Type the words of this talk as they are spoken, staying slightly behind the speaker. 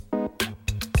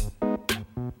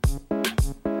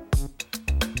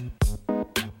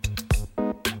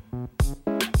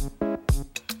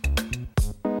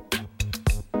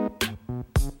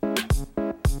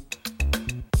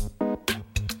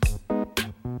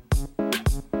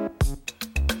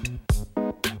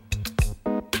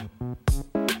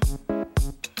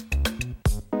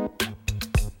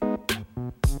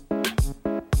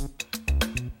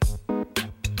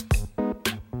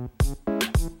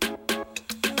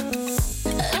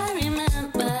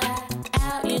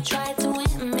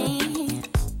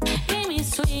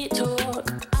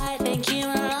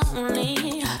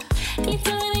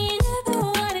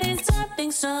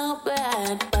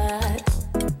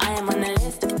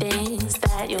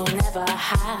never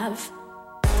have.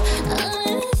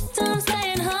 I'm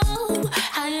staying home.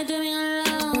 How you doing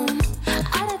alone?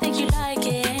 I don't think you like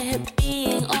it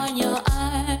being on your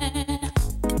own.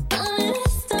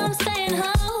 I'm staying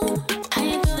home. How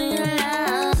you doing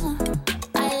alone?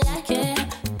 I like it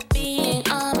being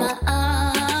on my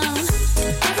own.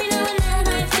 Every now and then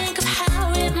I think of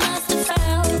how it must have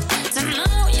felt to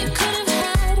know you could have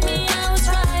had me. I was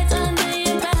right under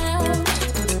your belt,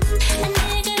 and now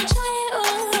you're gonna try it.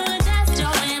 Ooh, that's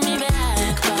drawing me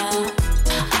back, but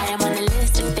I am on the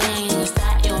list of things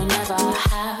that you'll never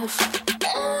have.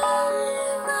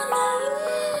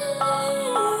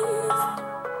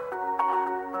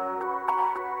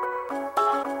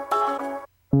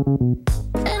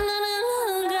 And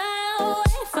I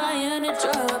wait for you to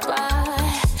drop by.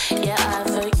 Yeah, I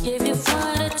forgive you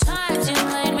for the times you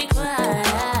made me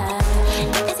cry.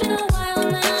 It's been a while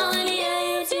now, and yeah,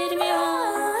 you did me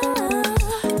wrong,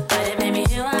 but it made me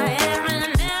who I am,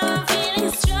 and now I'm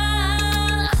feeling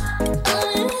strong.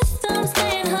 I'm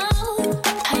staying home.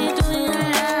 How you doing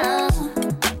alone?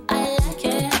 I like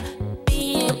it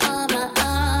being on my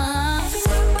own. Every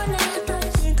now and then I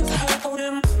think of how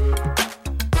them.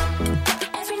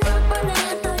 Every now and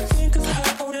then I think of how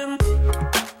them.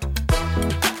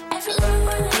 Every now and then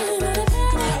I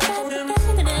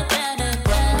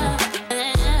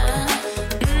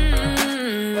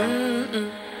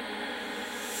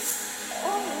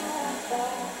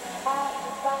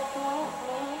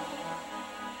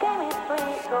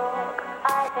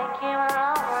I think you were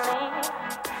lonely.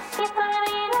 You told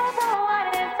me you never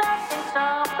wanted something so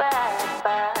bad,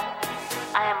 but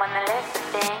I am on the list of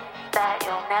things that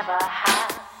you'll never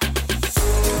have.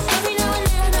 Every now and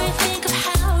then I think of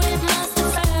how it must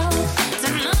have felt to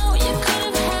know you could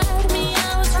have had me. I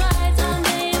was right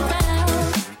under your belt,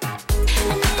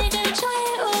 and now you're gonna try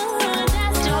it. Ooh,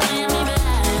 that's drawing me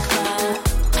back, but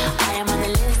I am on the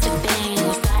list of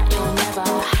things that you'll never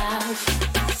have.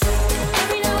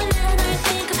 Every now and then I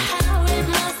think of how it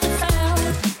must have felt.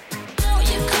 No,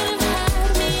 you could have had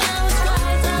me. I was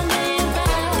right under your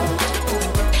belt,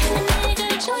 and now you're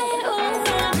gonna try it. Ooh,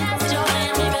 that's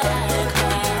drawing me back,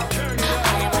 but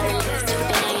I am on the list of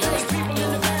things that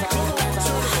you'll never have.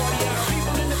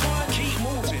 Keep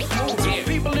moving. Yeah,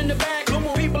 people in the back, come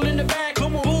on. People in the back,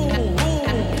 come on. Boom, boom, boom.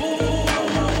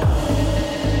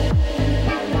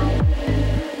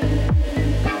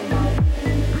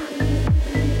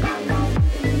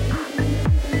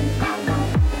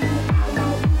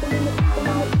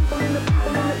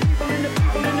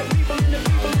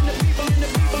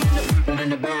 In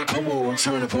the back, come on,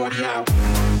 turn the party out.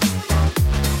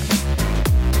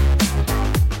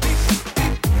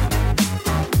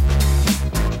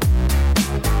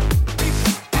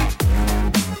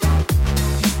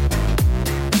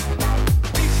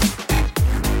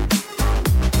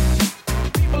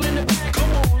 People in the back,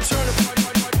 come on, turn the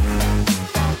party out.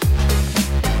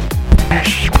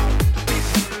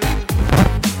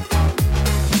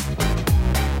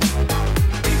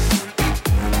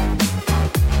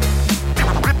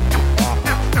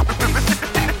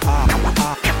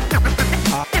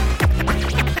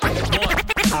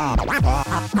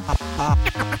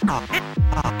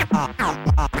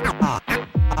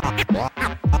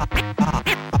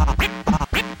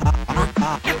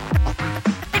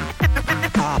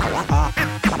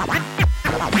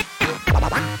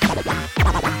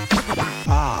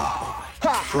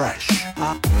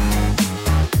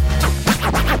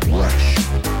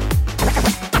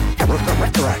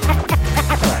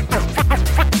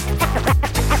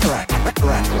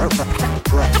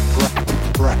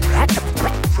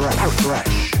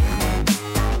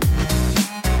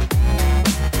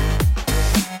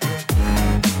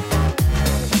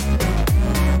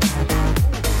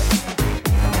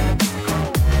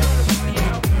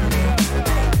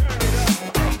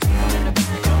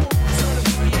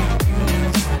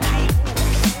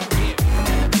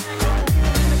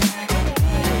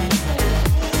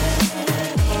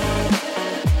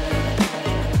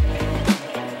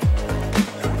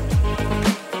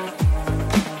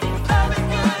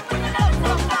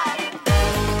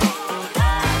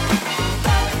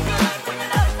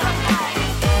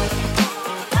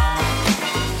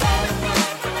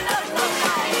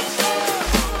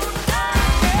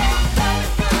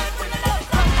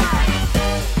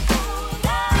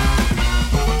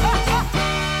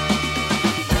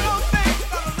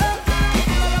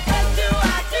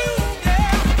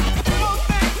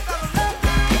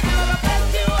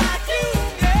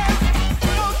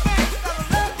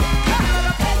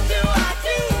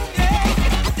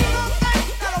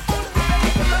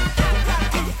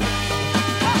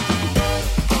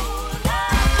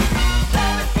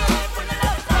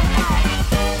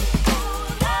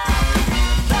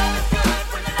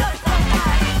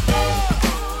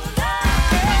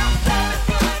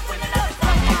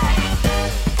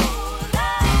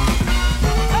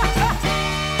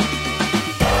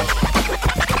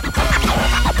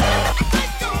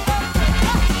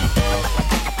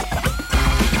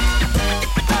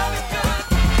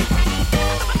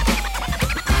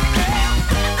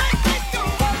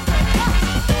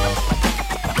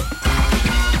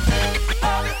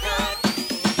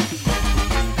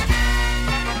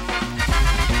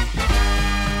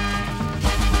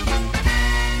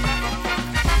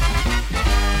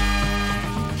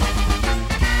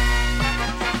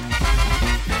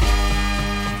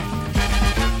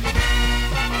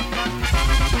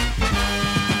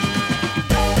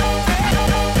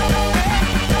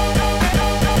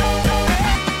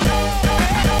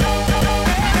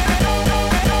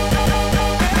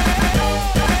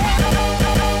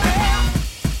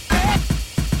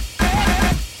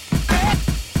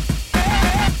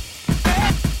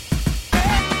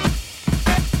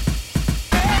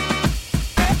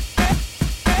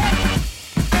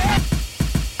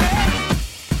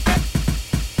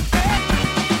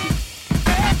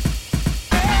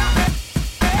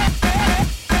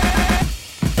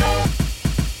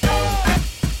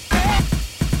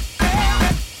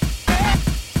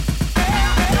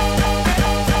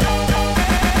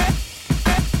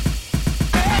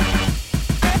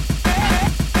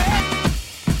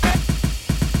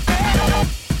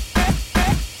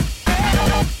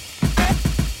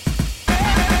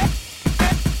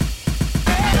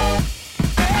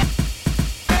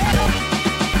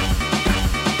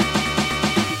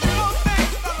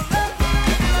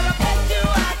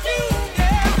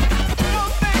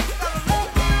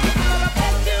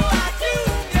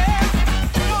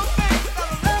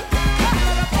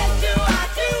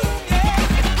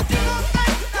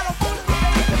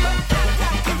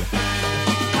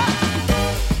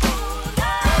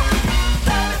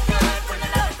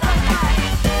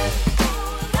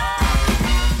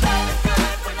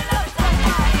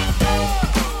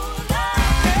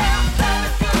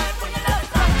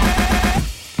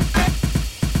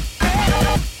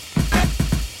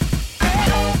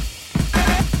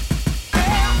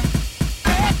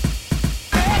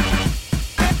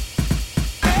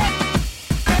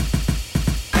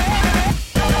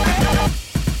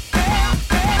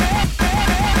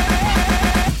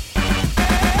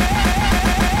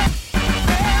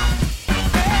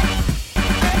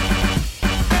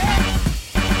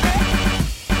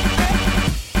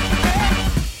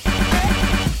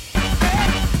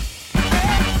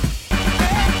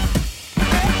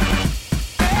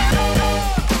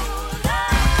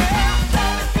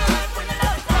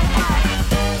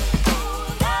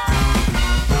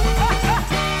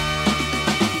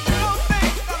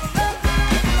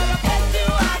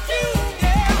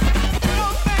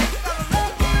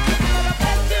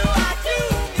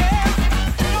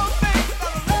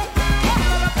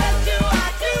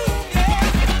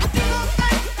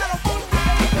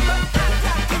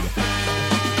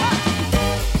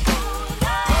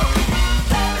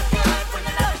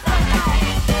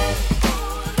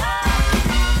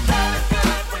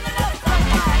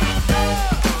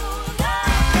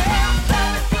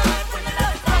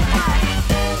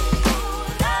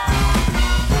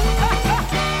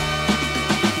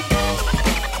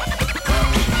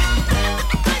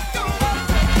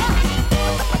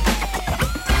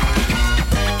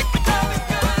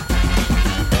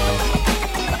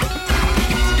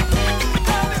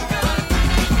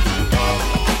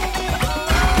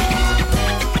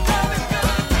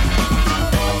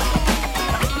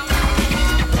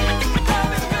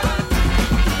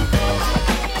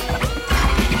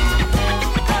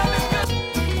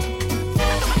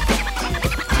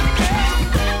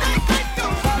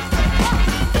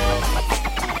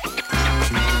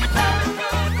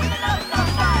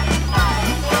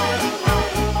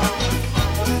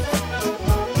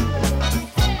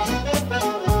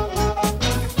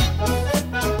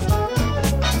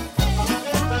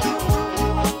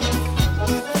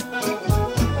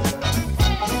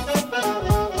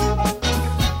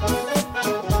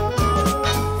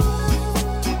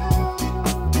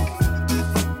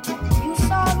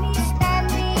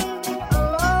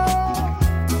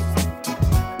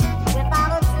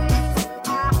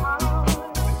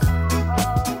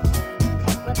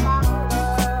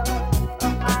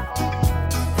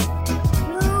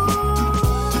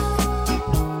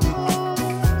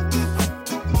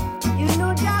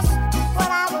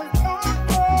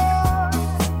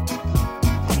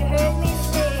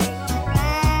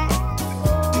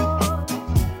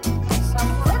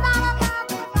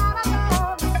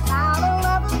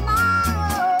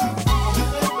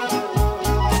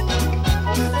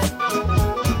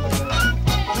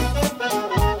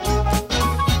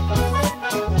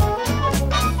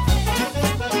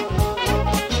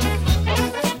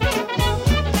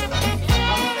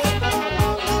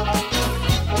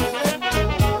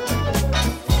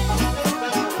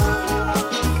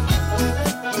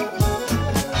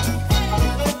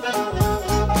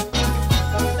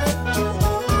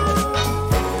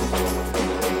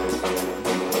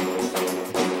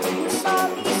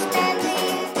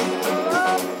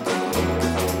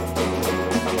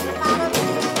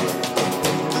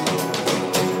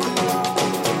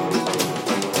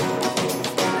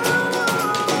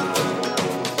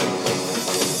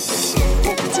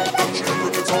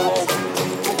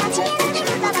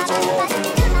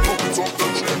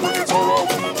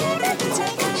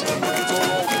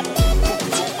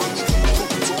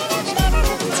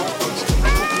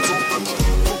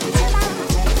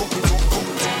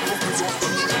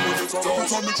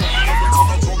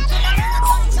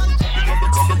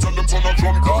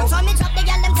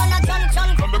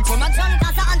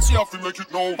 make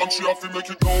it now, and she have to make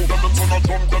it now. Tell them turn a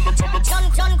drum, tell them drum.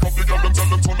 Drop the girl them, tell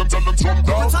them drum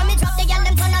crowd. So me drop the girl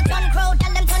them turn a drum crowd,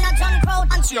 tell them turn a drum crowd.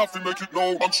 And she have to make it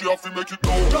now, and she have to make it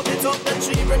now. Rock it up, then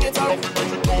she bring it out.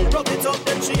 Rock it up,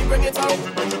 then she bring it out.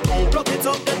 Rock it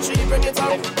up, then she bring it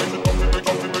out.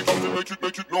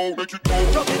 Make it now, make it now.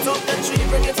 Rock it up, then she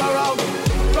bring it around.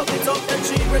 Rock it up, then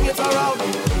she bring it around.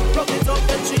 Rock it up,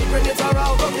 then she bring it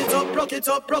around. Rock it up, rock it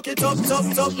up, rock it up, top,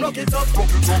 top, rock it up. Rock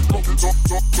it up, rock it up,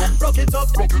 top, top. Rock it up,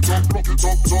 rock it up, rock it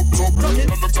up, top, top. Rock it,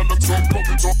 tell them top, rock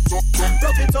it up, top, top.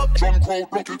 Rock it up, drum crowd,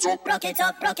 rock it up. Rock it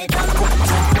up, rock it up. Rock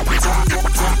it up,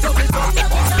 rock it up, rock it up,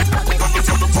 rock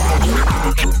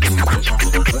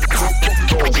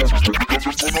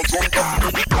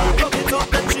it up, then she bring it out. Rock it up,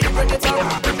 then she bring it out.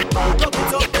 Rock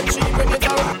it up, then she bring it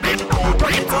out.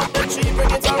 Rock it up, then she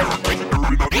bring it out. Rock it up, then she bring it out.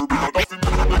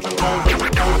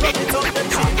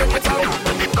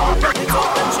 Rock it up,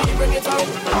 then she bring it out.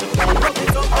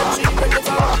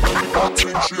 I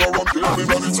think she a run the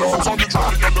everybody town. On the track,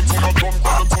 the girl them turn a drum,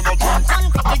 turn a drum.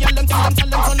 The girl them tell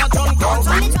them turn a drum crowd.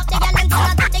 So me drop the girl them turn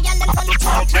a drum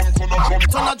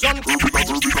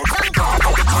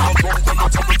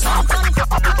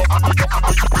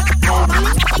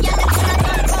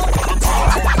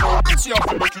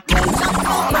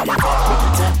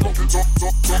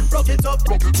Rock it up, rock it up,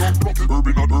 rock it up,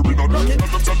 Urban, rock it, rock it up, urban, the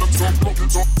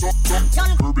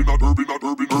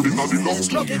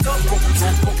lungs. rock it up, rock it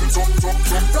up,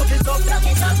 rock it up, rock it up, rock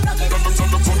it up, rock it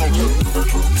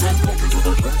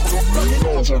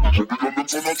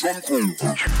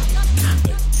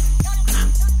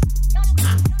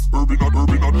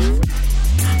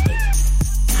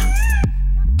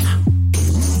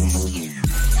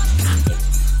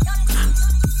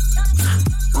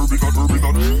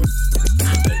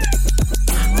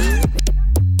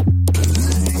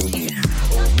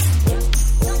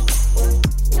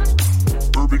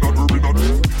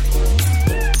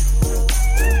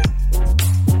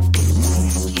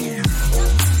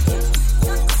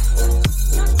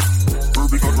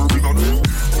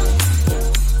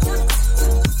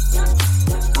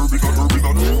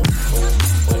up.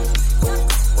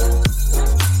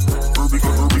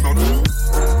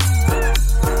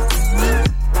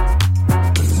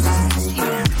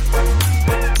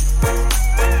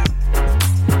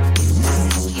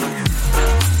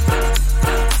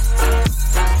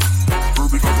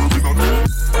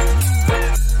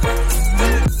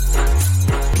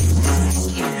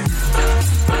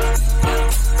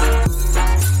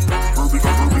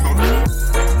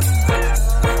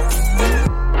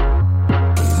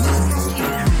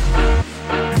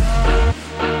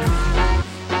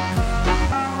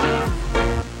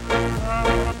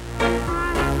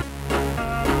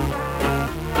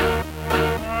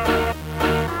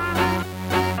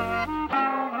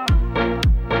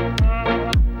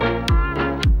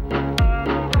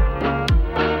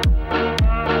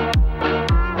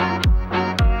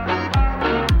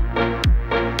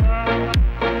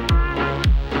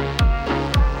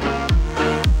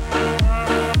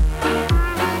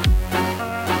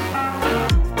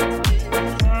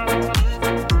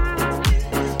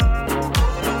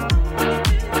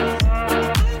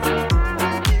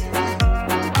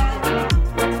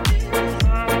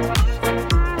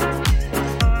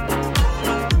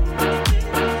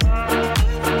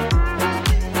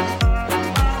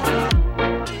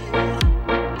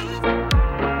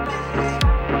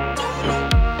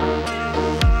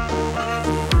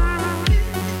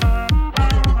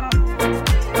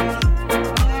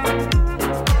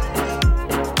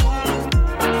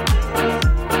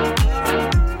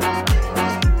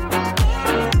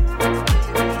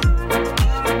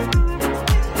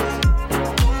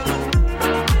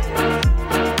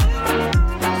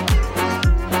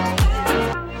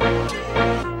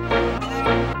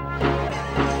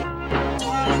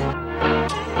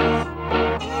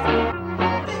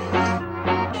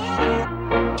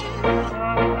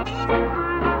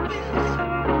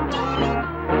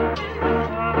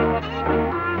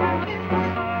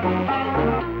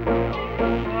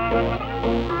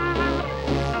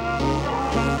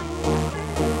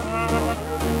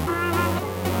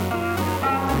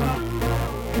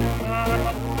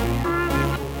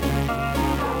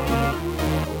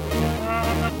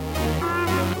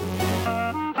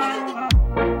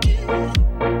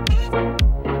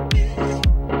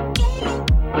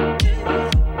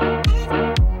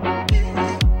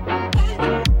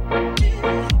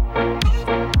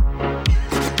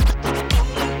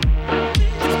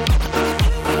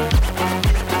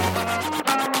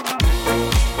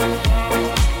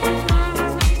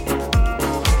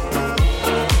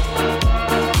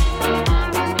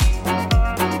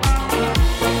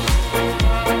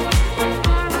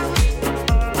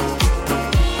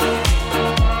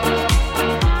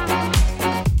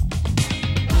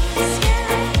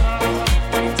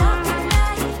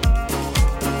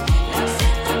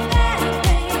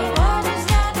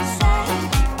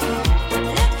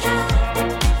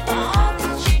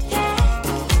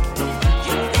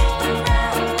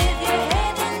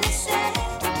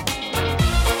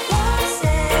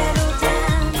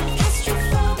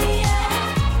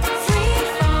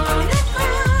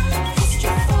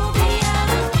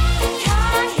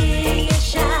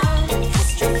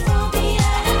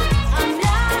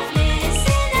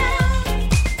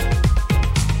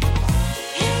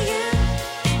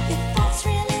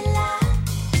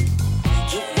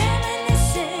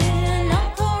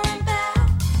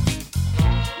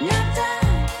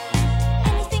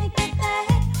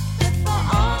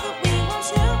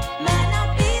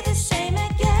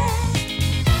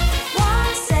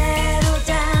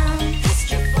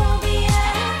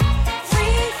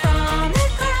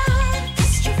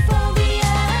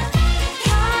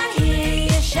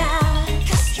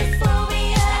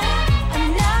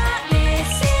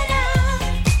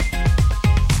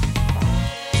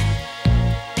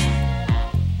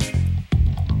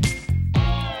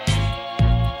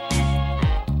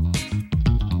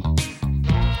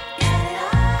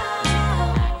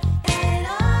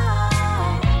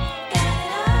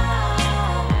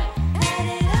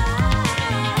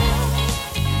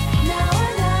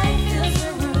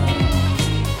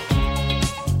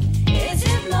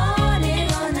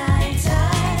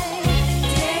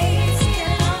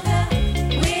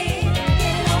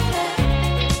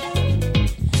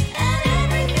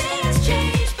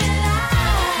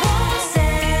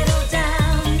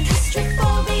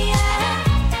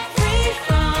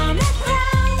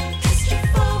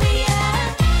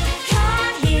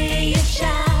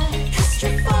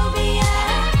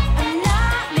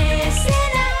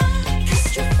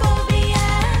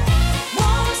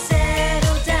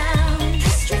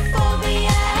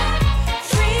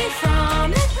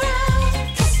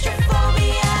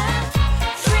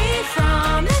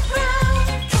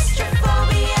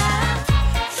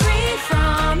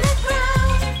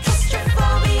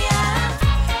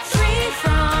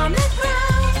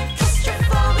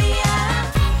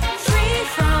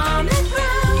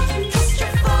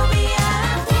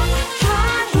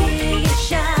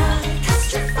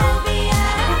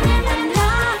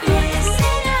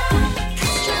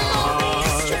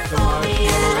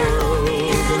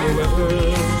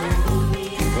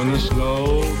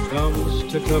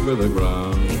 to cover the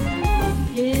ground.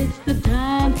 It's the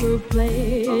time for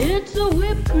play. It's a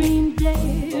whipped cream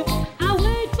day. I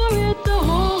wait for it the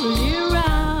whole year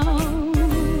round.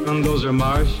 And those are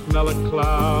marshmallow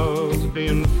clouds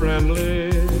being friendly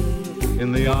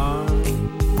in the arms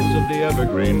of the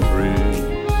evergreen trees.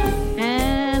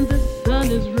 And the sun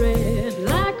is red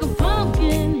like a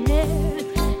pumpkin head.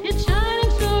 It's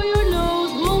shining so your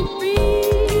nose won't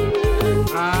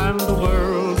freeze. And the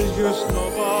world is your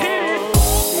snowball.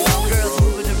 Girls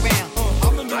moving around.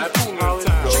 I'm in the cool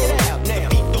town. Check it out now.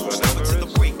 Beat those notes to the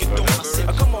break of dawn. I said,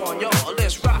 come on, y'all,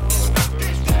 let's rock.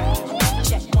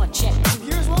 Check one, check.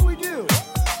 Here's what we do.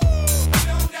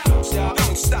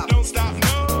 Don't stop, don't stop,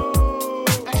 no.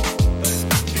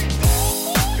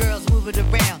 Girls moving around.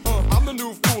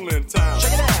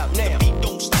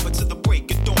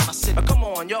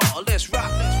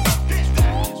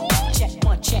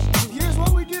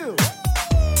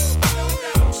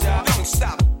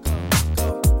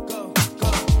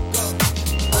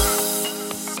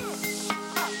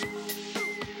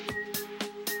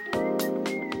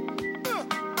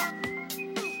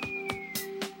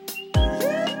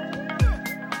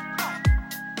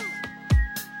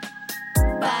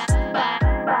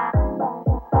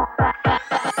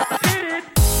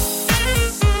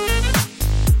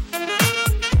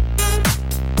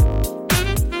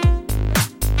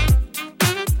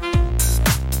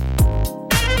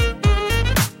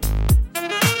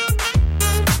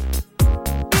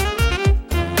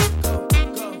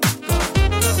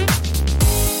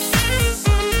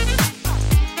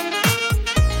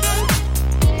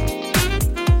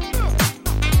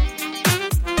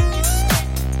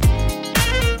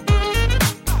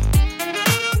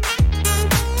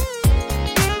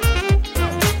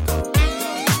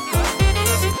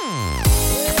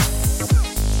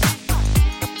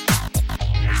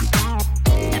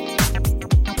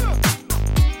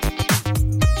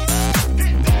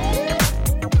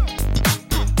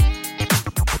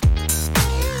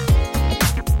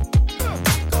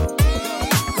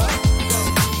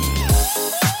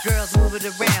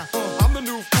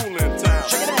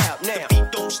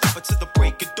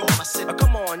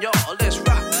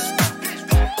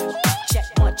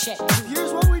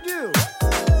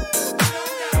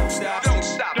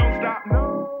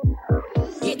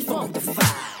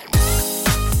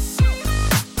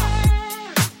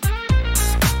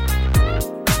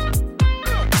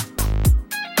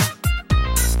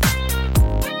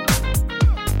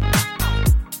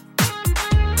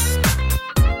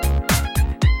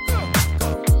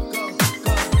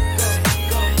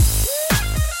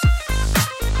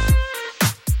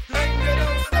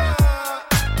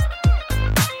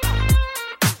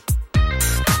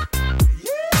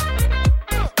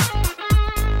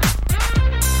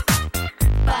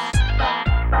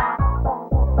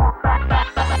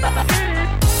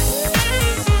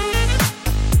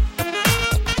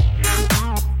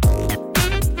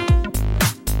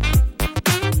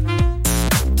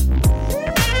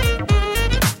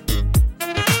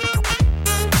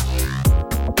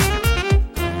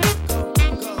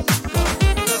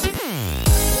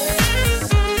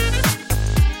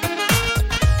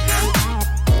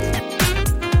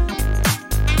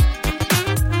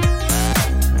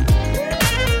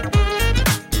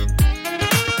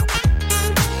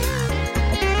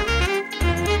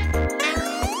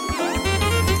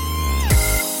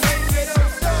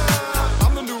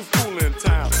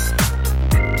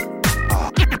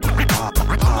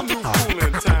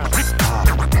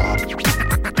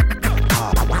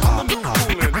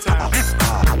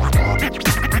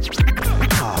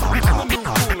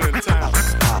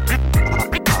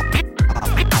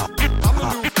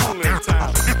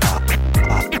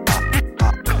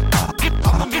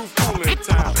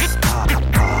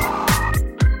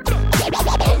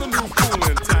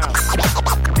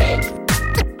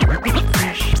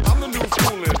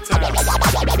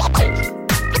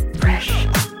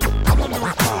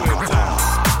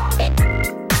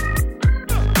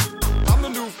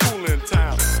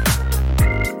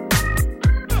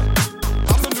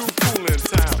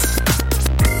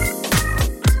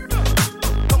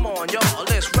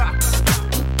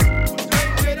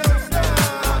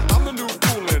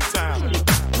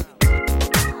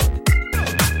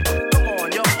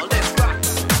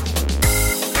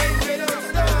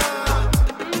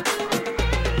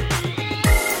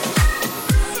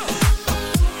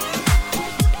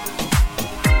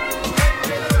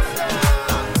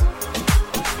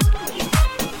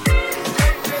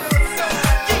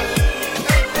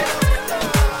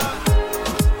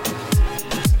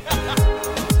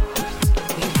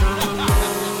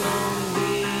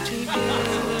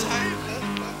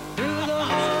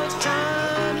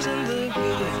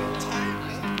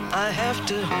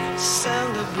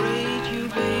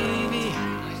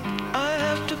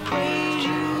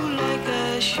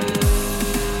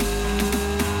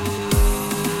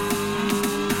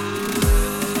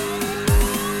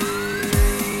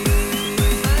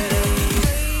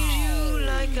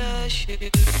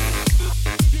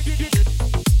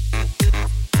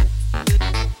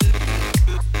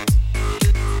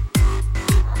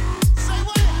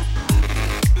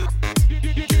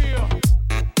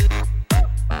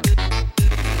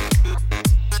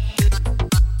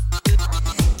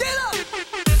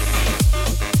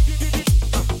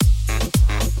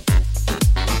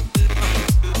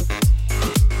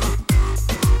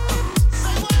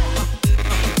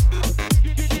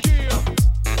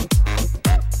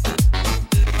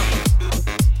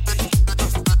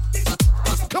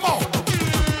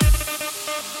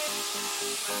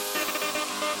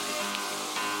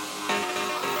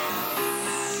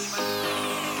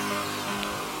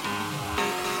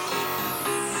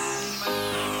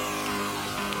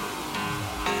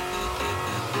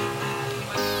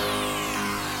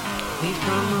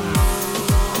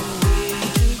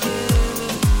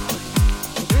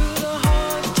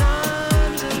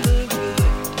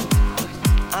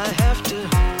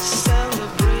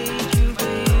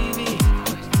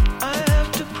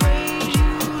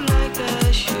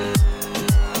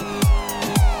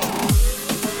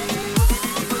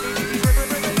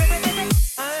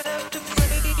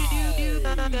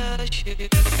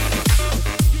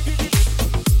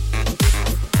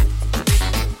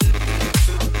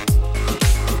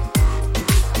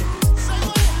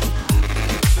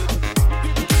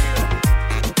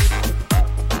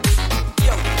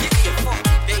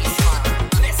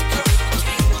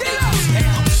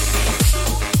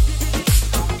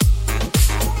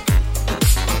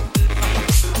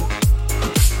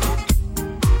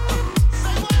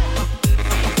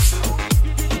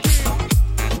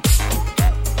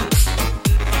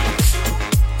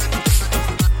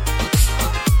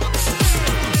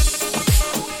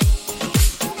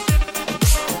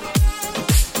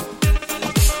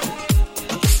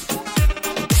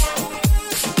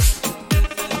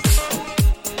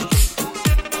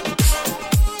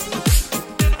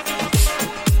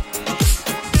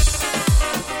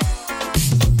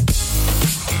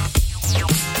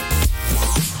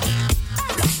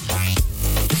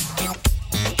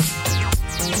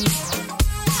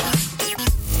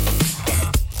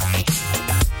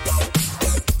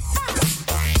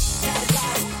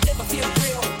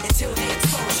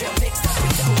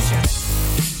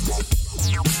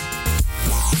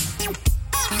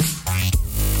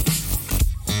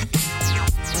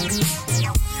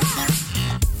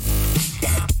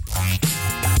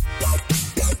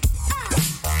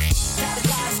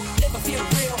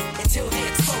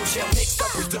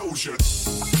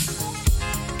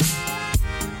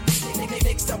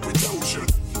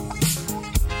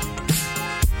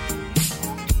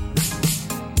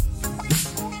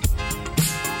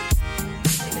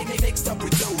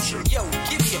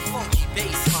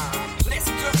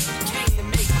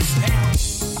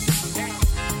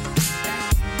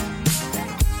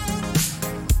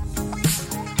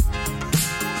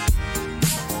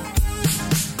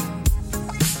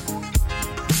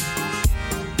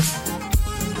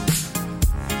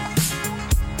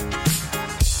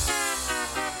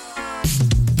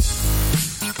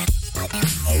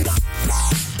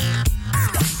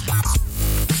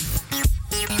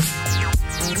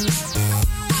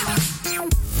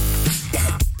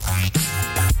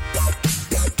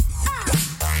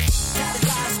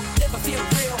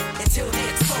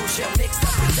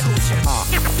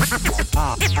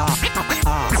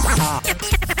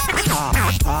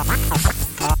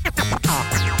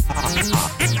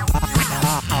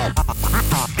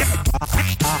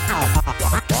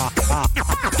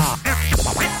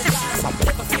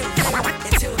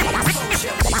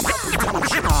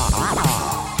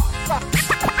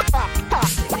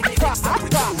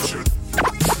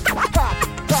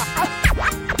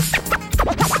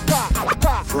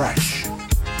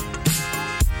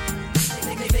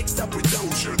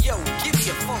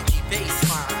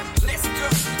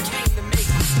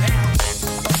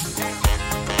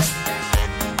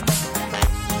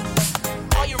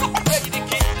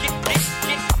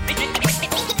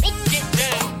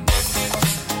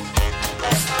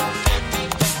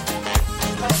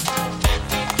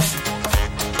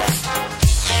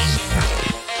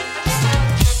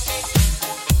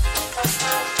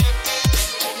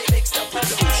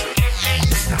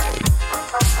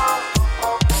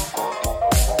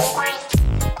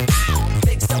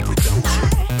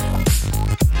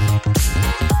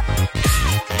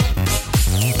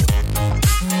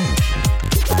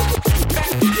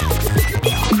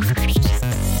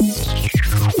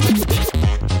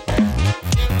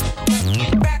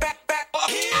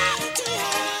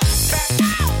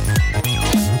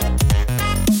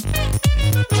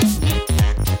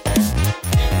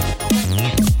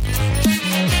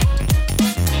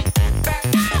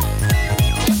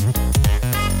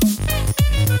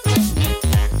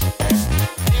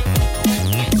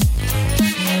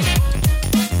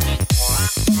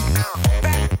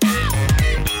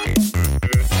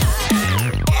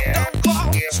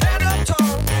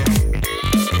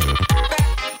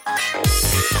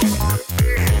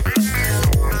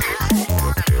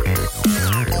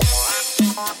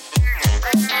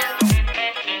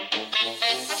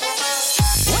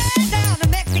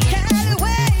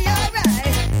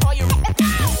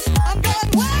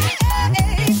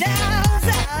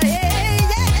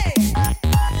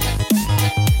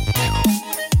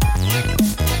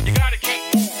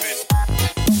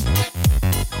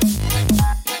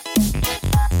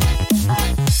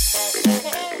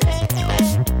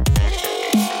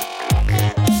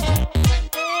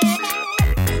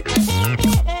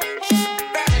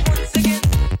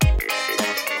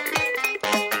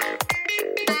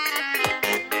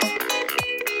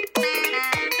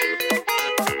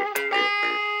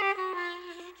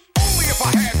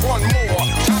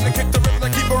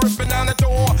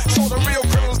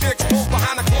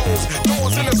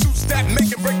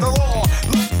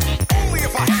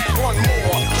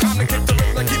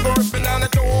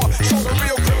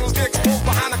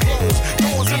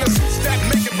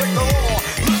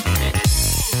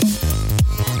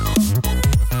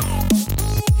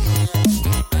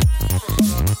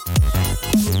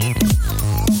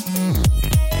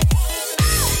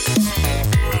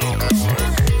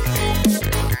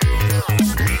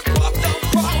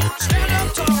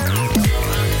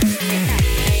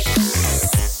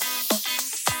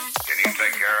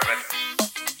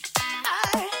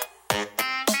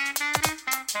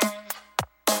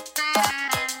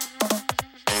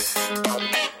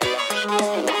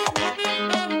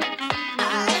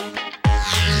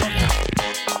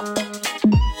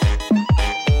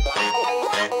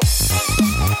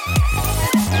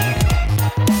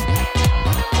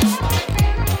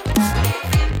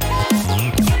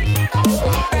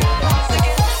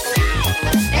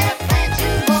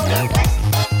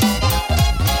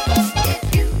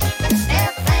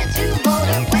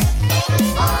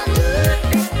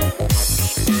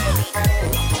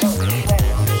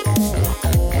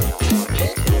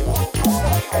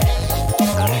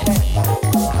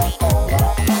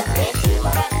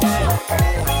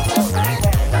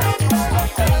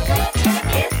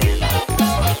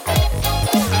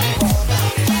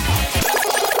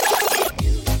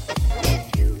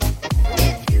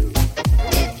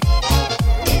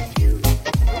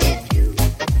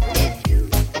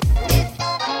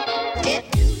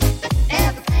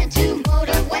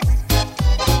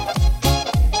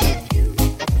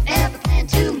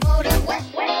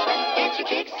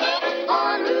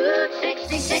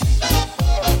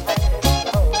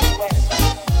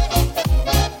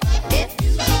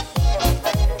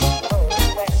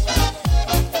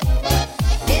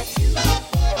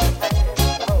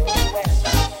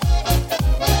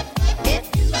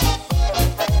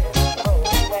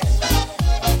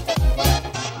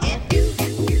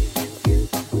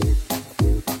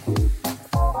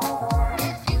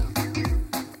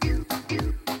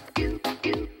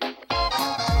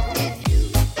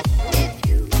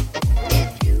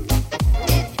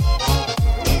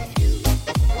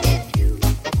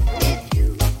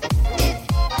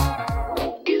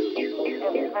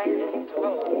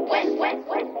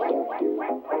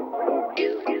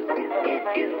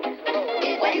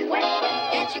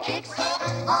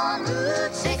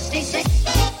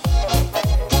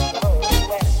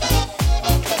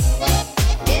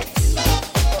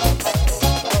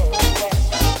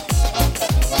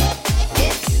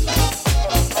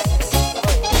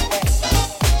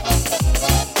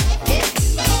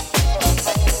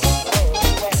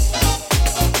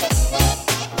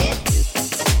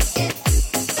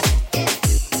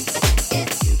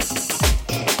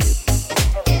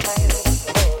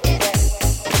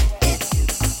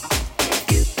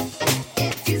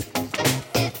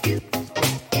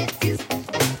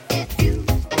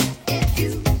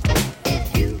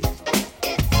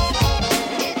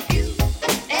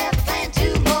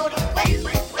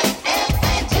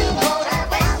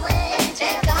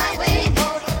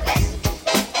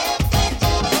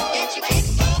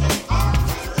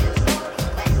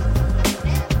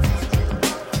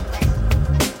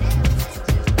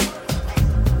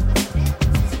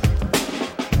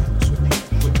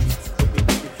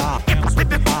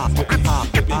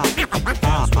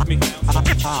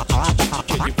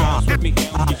 can you bounce with me?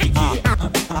 Yeah.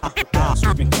 Bounce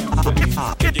with me.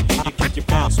 Can you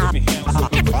bounce with me?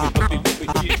 Bounce with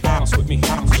me. Bounce with me.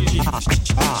 Bounce with me.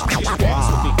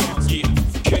 Yeah.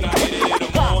 Can I hit it in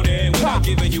the morning without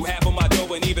giving you half of my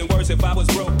dough? And even worse, if I was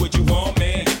broke, would you want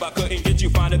me? If I couldn't get you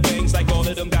finding things like all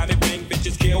of them diamond ring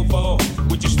bitches kill for,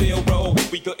 would you still roll?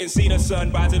 We couldn't see the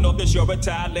sun rising off the shore of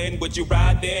Thailand. Would you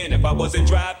ride in if I wasn't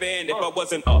driving? If I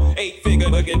wasn't a 8-figure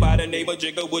looking by the name of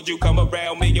Jigger, would you come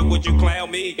around me or would you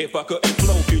clown me? If I couldn't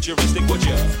flow futuristic, would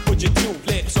you? Put your 2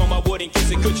 lips on my wood and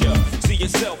kiss it, could you? See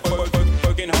yourself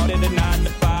working harder than 9 to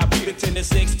 5, even 10 to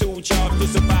 6, 2 jobs to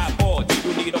survive. Or do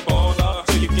you need a baller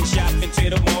so you can shop into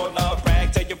the mall?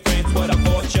 Brag, tell your friends what I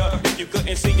bought you. If you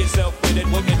couldn't see yourself with it,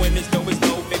 when this dough is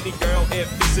low, baby girl, if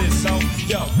this is so,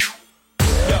 yo.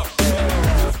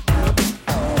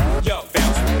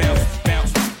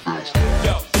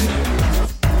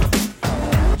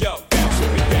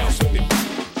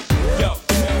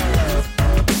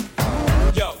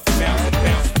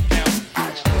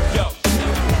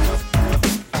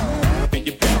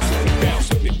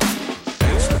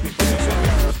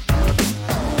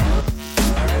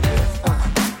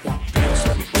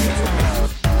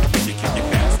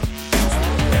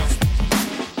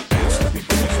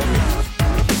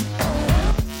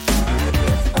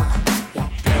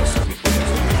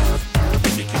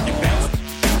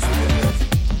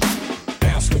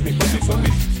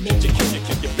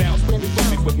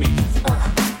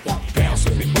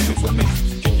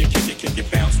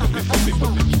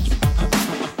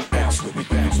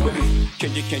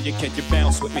 Can you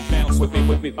bounce with me? Bounce with me,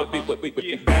 with me, with me, with me, with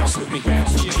me. Bounce with me,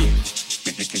 bounce, yeah.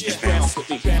 Bounce with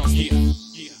me, bounce, yeah.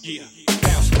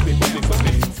 Bounce with me, with me, with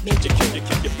me. Can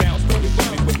you bounce with me,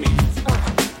 with me?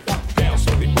 Bounce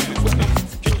with me, with me, with me.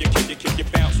 Can you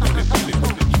bounce with me, with me, with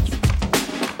me?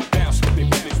 Bounce with me,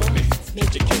 with me, with me. Can you bounce with me, with me? Bounce with me, with me, with me.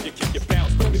 Can you bounce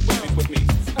with me, with me, with me?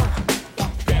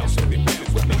 Bounce with me, with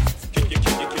me,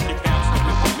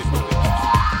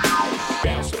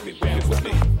 with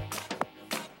me.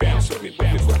 Bounce with me,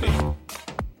 with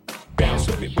me, with me. Bounce with me, with me, with me. Bounce with me, with me,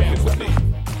 with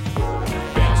me.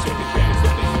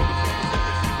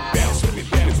 Bounce with me,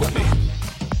 with me, with me.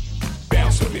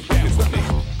 Bounce with me, with me, with me.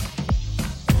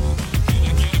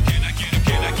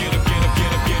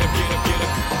 Get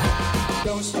up.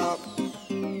 Don't stop.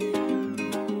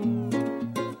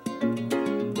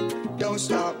 Don't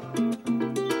stop.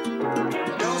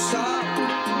 Don't stop.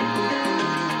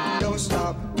 Don't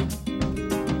stop.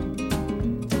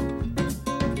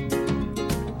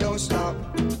 Don't stop.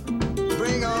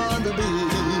 Bring on the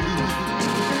beat.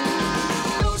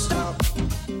 Don't stop.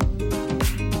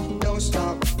 Don't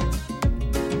stop.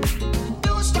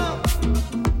 Don't stop.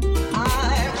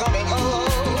 I'm coming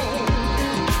home.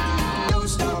 Don't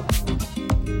stop.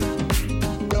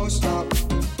 Don't stop.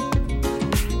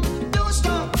 Don't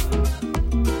stop.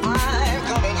 I'm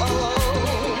coming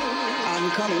home. I'm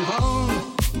coming home.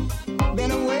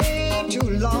 Been away too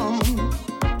long.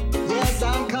 Yes,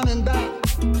 I'm coming back.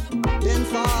 Been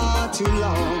far too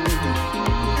long.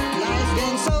 Life's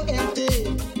been so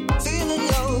empty. Feeling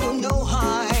low, no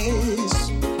highs.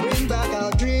 Bring back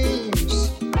our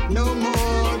dreams. No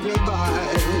more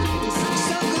goodbyes.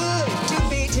 So good to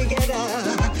be together.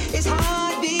 It's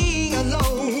hard being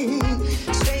alone.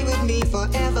 Stay with me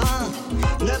forever.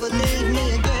 Never leave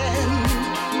me again.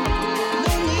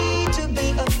 No need to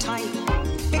be uptight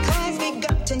because we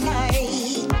got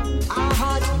tonight. Our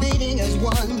hearts beating as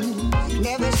one.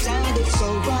 Never sounded so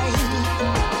right.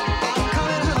 I'm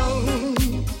coming home.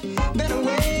 Been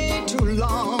away too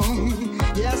long.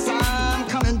 Yes, I'm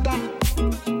coming back.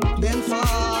 Been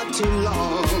far too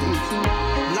long.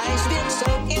 Life's been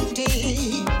so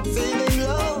empty. Feeling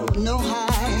low, no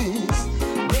highs.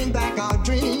 Bring back our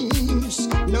dreams.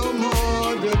 No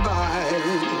more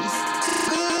goodbyes.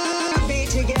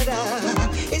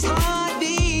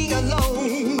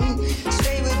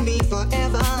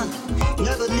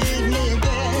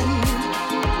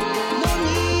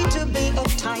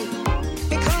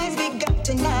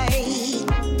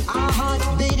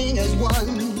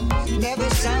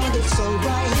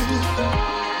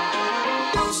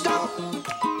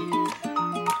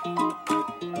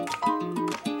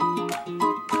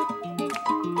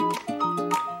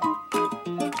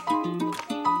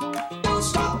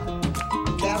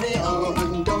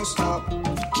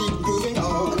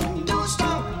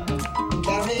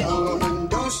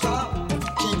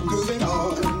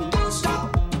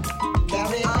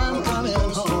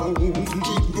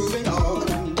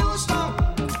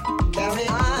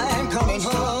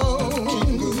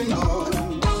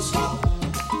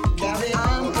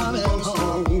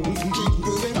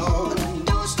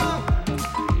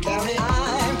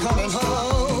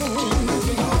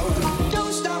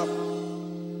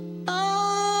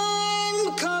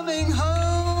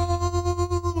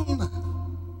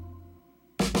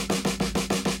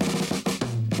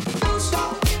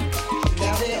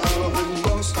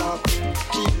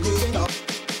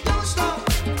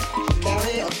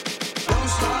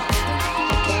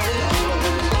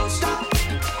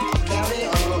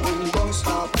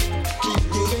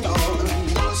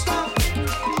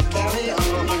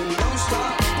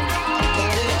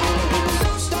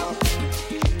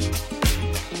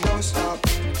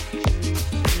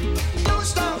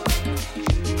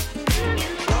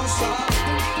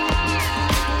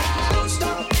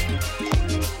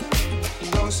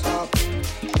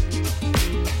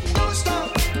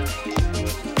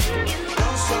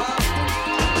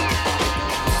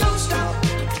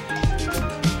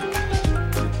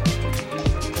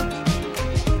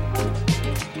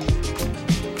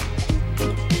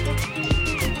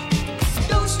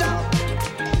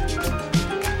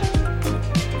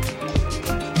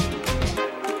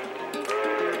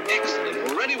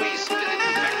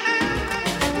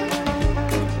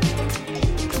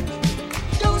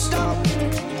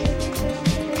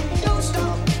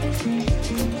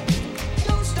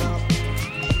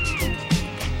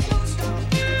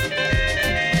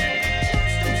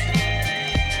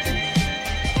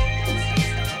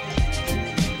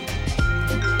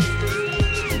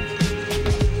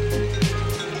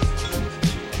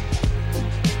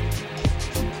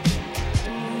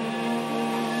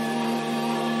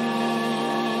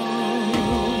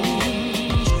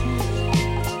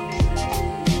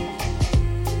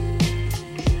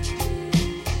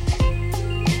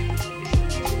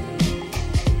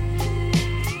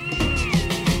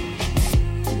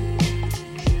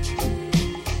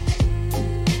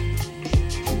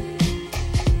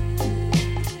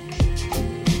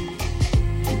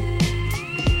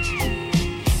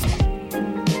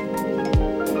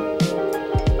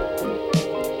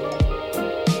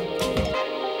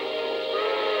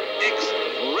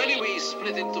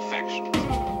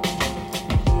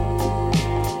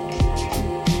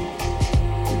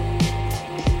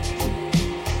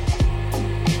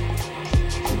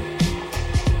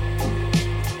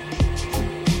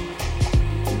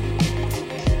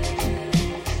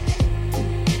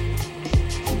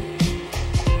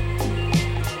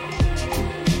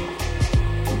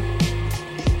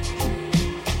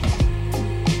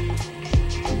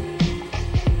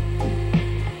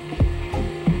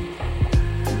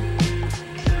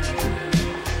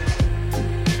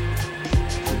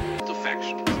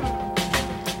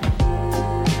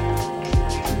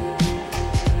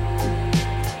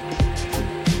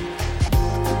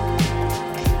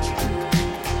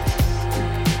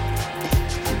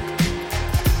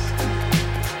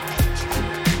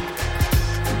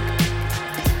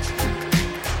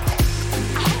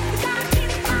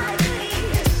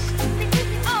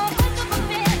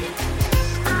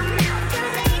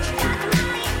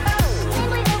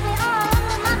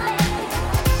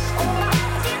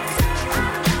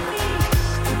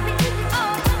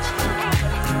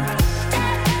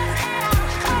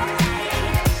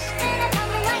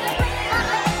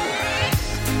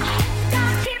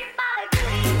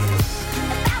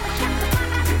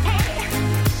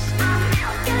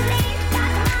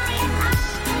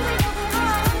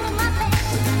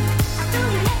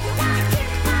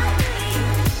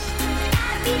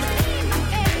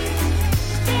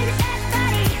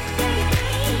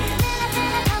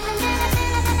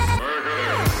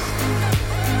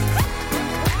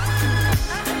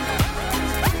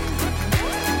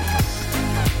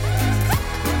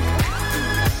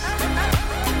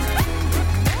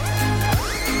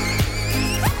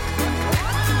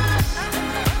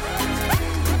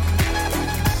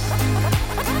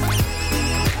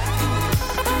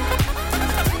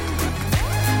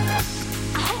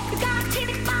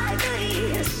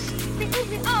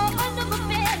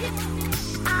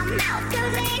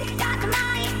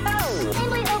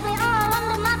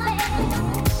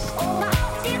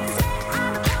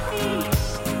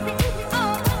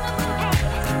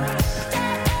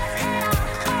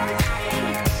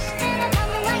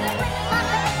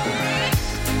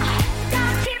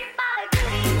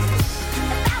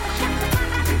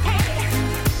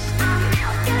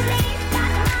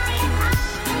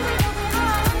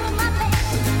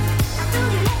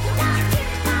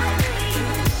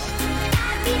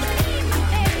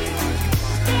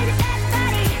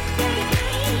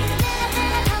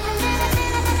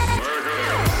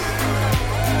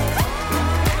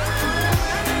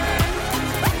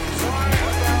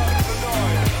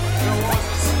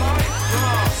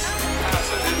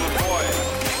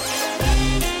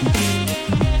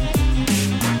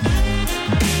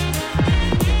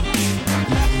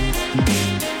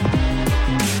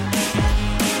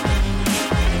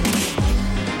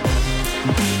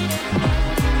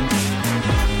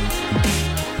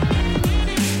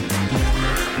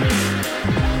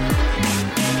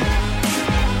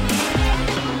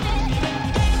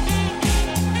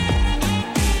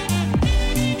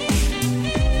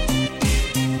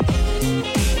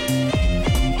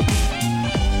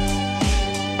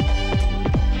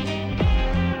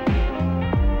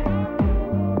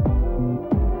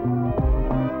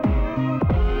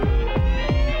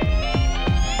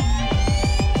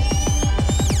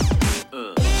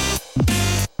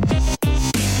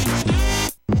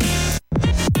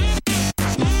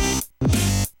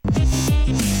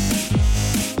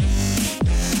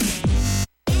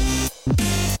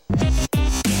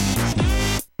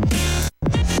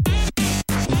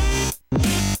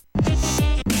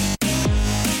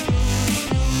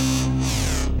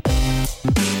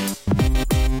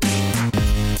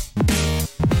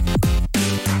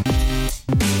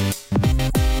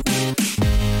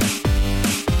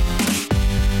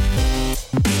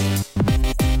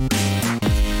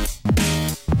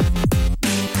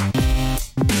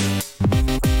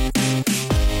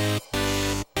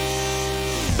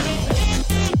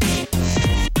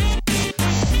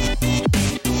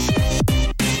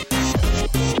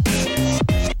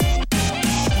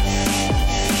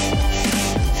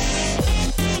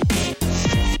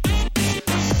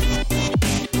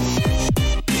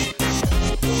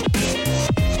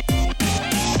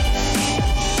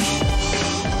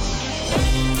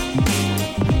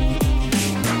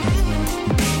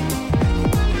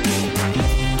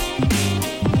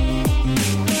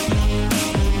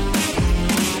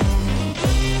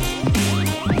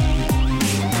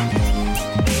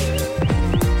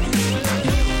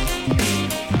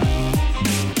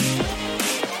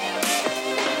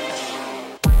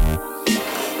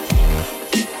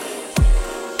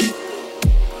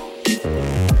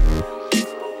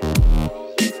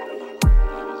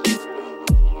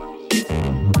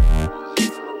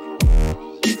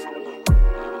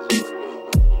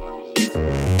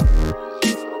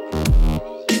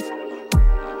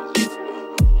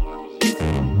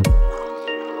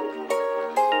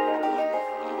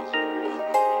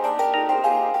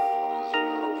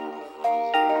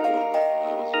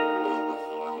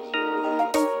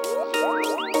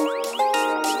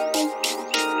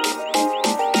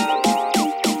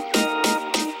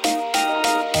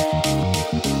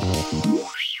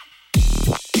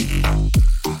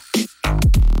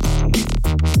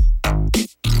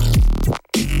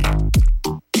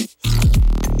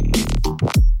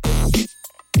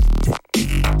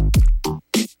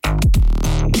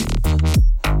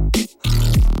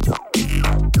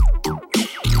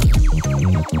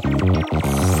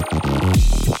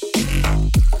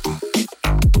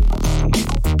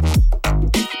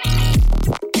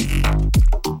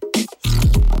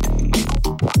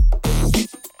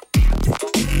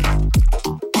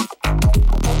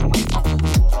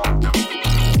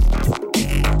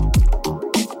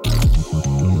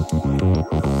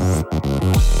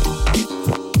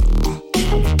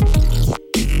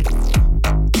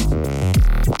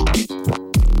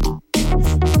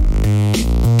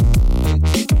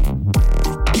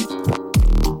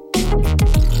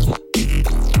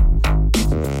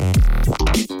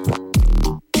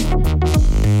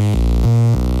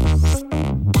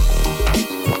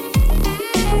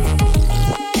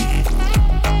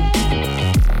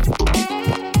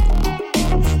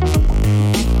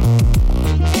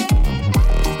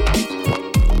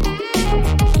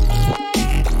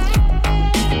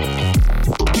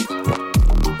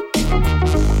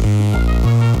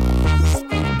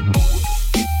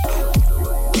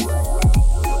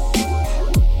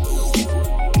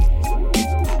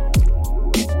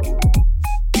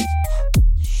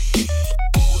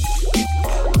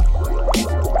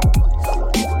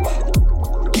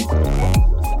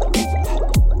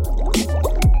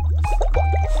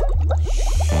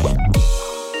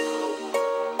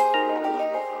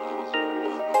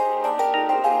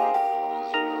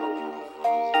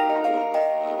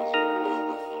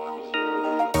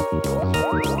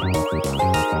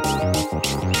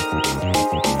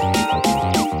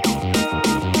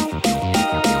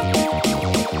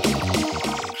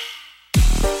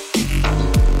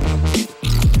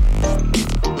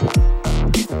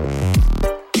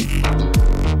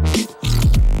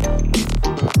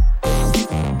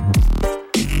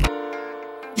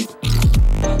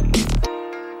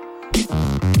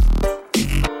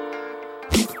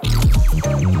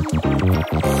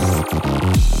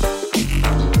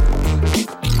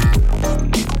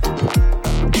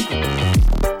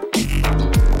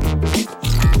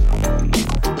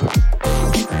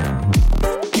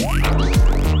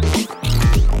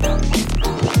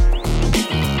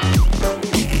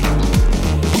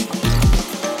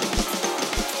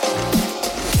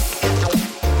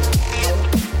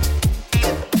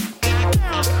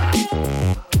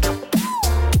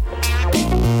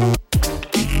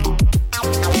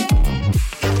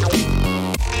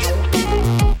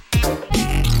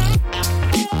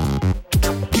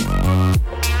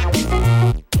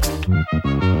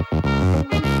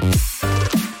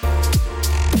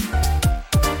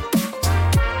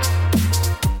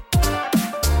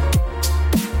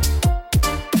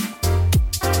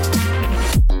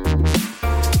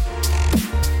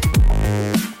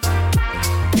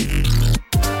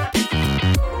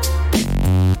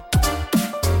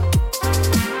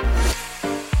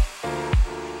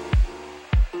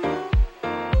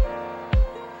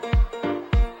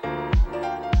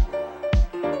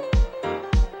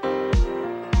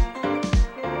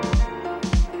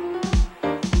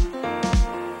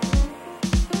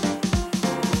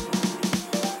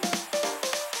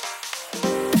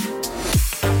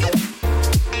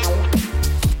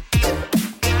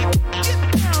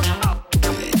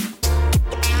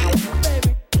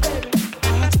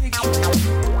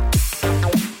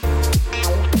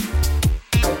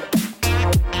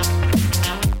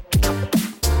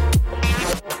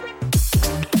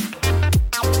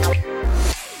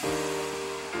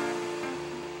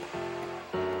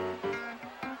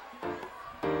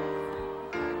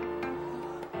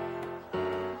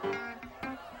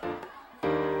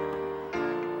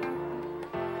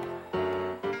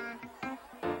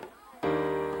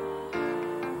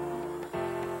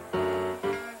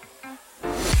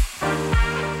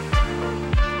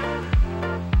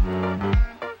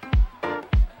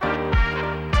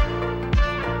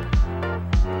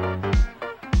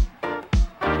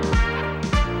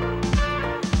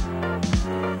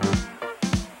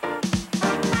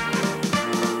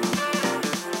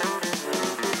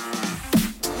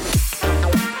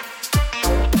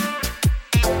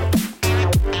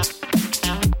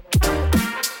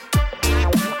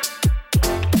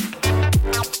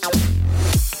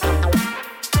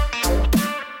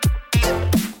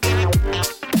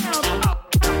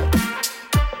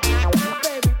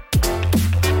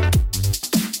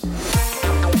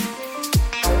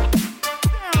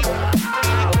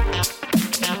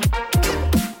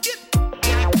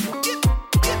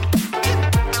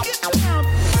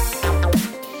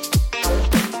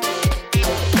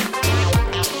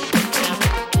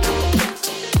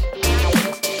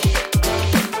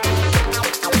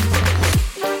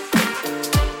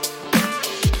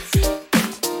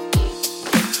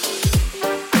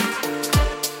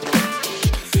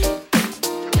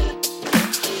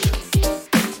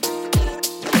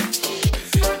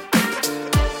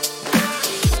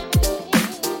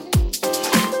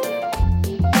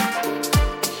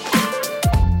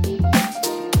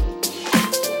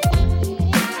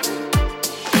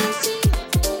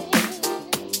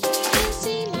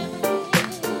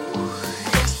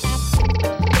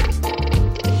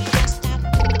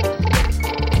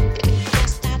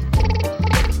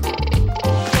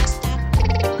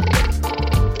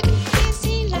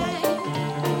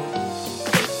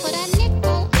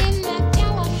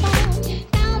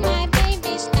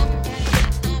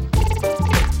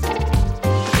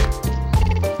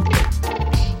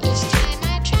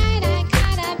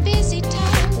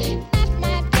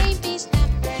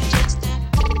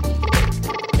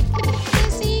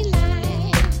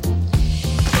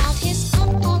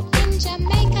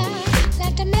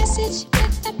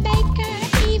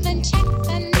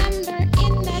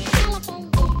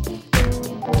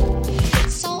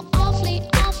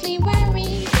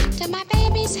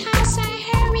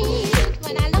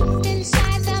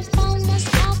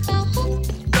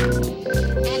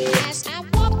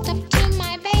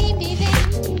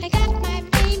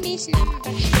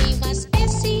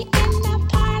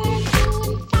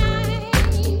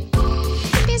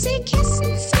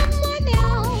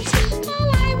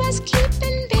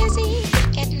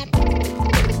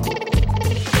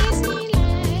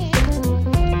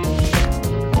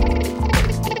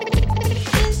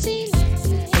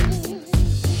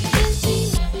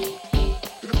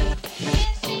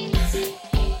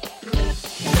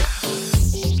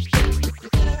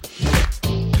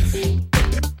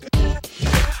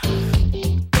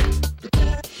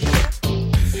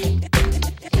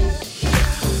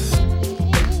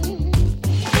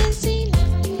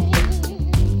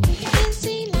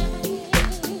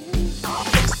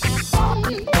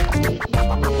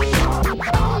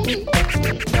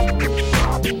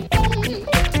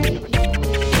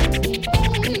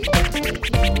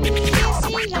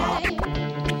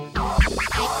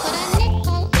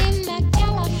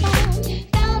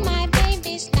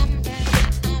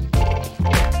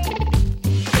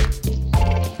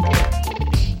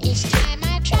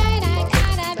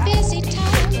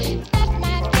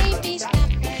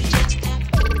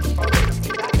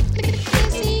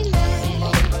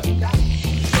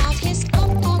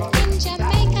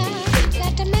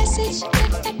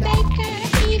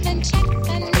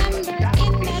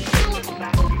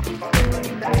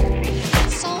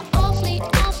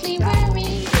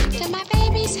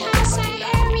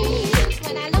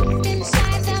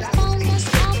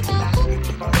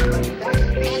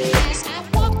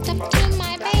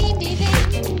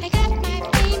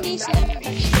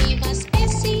 He was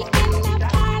busy in the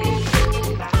parlor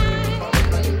doing fine.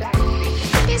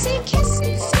 Busy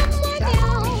kissing someone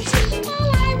else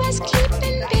while I was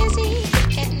keeping busy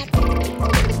getting a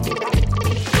busy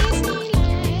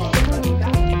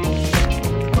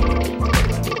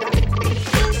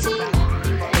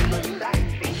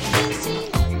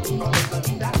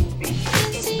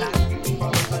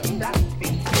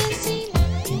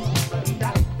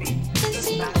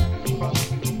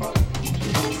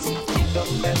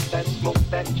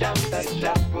That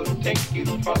shot will take you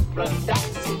for a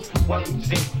dive. Once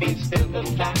it be still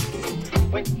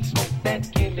alive, when you smoke that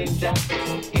Gullygyal,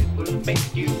 it will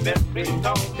make you very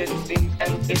tall. It seems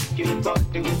as if you're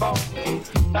going to fall.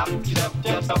 Knock yourself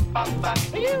just up off by.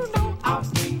 You know I'll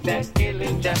bring that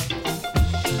Gullygyal.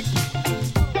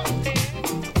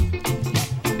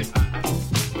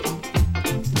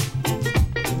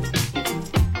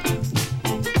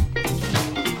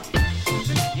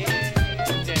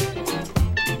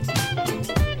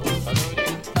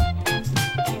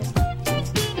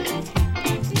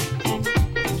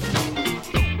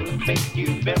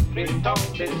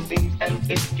 It seems as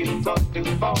if you're going to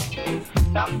fall.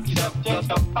 Knock yourself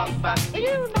just up off by.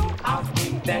 You know I'll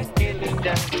bring that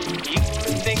Gullygyal. You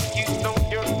think you know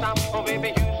your top, oh baby,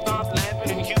 you start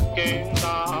laughing and you can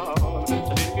call.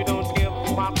 But if you don't give a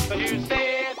fuck what you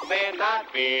said, they're not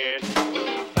fair.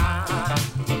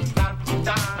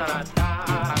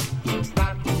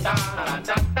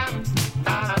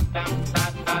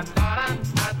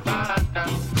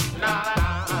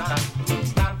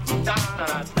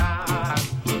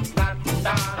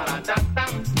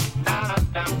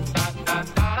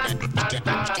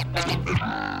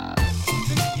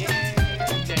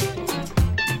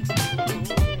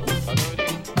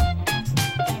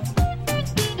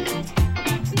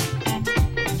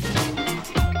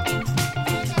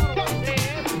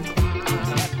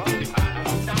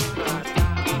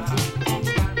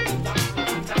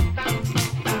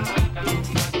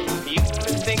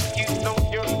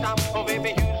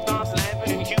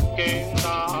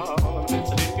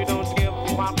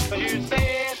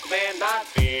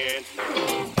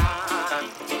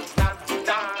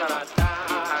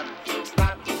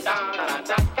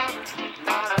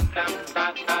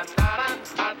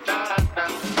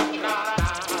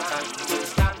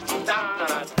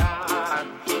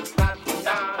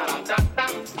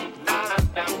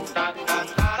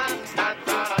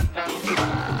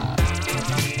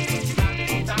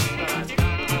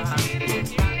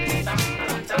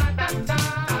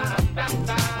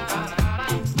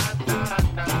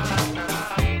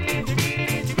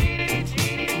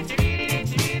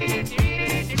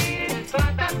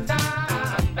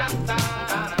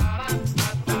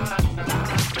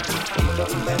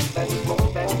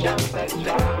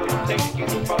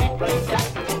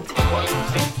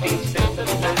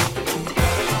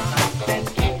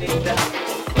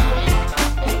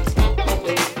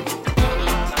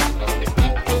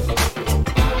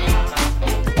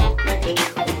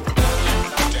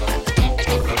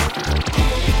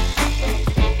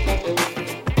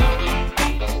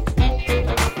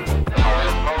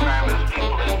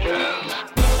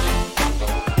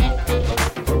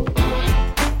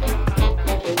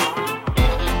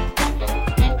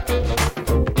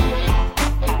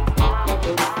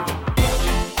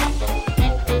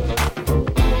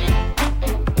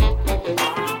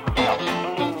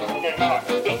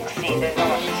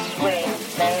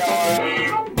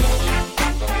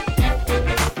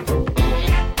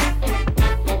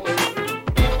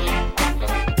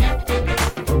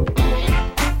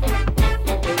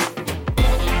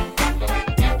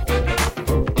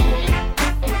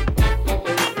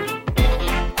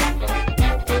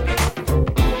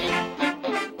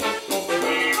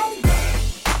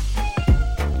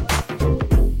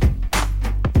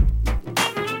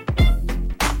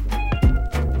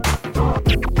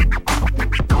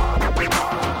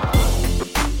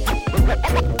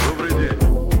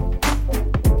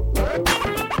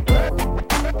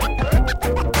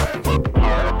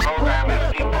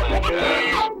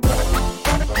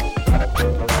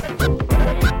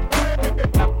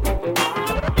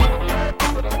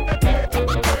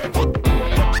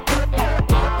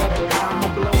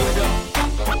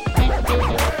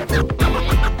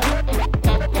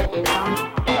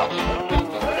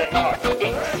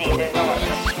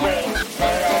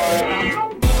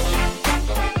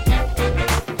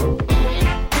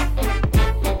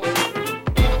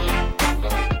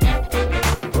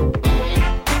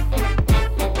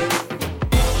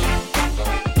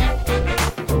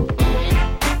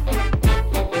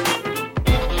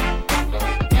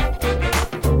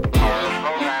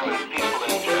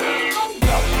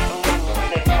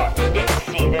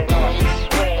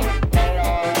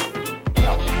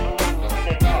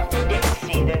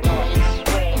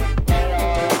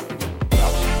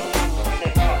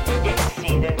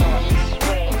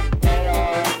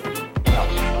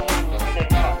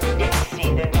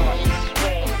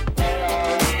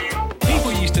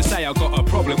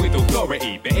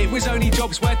 was only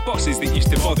jobs worth bosses that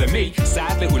used to bother me.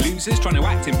 Sad little losers trying to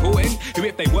act important, who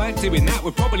if they weren't doing that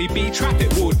would probably be traffic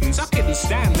wardens. I couldn't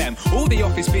stand them. All the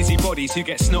office busybodies who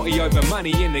get snotty over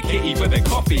money in the kitty for the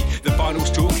coffee. The final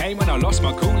straw came when I lost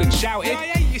my cool and shouted,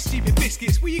 I ate your stupid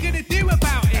biscuits, what are you gonna do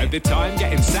about it? At the time,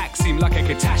 getting sacked seemed like a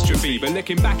catastrophe, but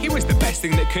looking back, it was the best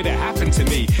thing that could have happened to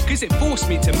me, because it forced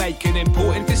me to make an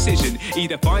important decision.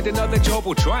 Either find another job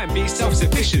or try and be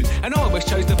self-sufficient. And I almost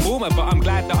chose the former, but I'm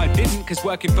glad that I didn't, because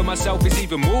working for myself is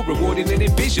even more rewarding than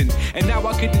envisioned. And now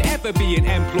I couldn't ever be an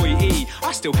employee.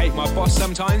 I still hate my boss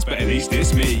sometimes, but at least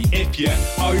it's me. If you're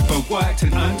overworked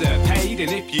and underpaid,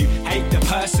 and if you hate the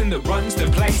person that runs the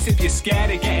place, if you're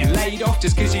scared of getting laid off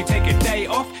just because you take a day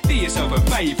off, do yourself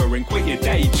a favour and quit your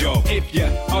day job. If you're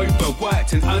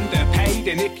overworked and underpaid,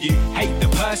 and if you hate the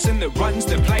person that runs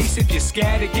the place, if you're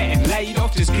scared of getting laid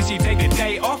off just because you take a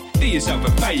day off, do yourself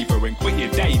a favour and quit your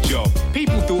day job.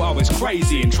 People thought I was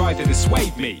crazy and tried to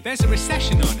dissuade me. There's a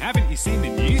recession on, haven't you seen the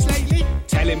news lately?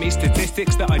 Telling me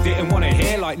statistics that I didn't want to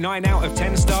hear, like 9 out of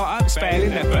 10 startups fail in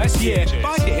their first year.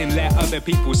 But I didn't let other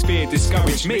people's fear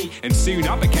discourage me, and soon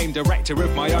I became director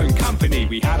of my own company.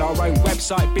 We had our own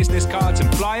website, business cards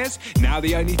and flyers. Now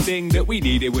the only thing that we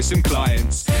needed was some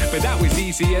clients. But that was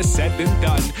easier said than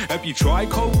done. Have you tried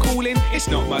cold calling? It's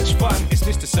not much fun. Is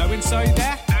Mr. So-and-so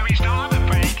there? No, he's not, I'm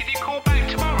afraid. Can you call back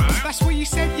tomorrow? That's what you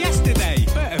said yesterday.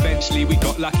 But eventually we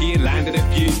got lucky and landed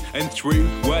a few, and through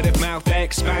word of mouth they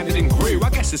expanded and grew. I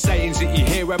guess the sayings that you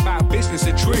hear about business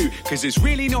are true, because it's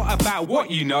really not about what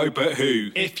you know but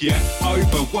who. If you're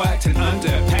overworked and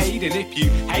underpaid, and if you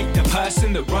hate the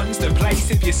person that runs the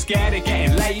place, if you're scared of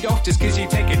getting laid off just because you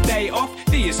take a day off,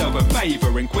 do yourself a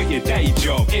favour and quit your day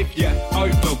job. If you're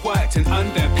overworked and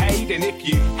underpaid, and if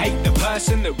you hate the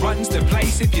person that runs the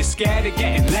place, if you're scared of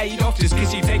getting laid off just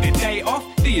because you take a day off,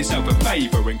 do yourself a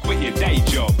favour and quit your day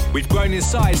job. We've grown in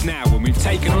size now and we've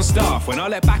taken on staff. When I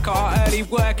look back at our early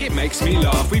work, it makes me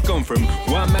laugh. We've gone from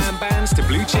one-man bands to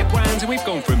blue-chip brands, and we've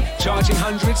gone from charging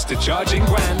hundreds to charging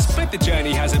grands. But the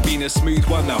journey hasn't been a smooth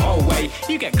one the whole way.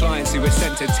 You get clients who are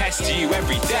sent to test you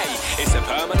every day. It's a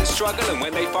permanent struggle, and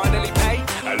when they finally pay,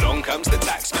 along comes the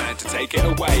tax man to take it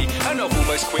away. And I've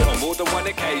almost quit on more than one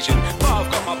occasion, but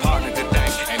I've got my partner to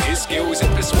thank and his skills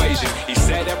and persuasion. He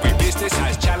said every business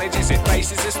has challenges it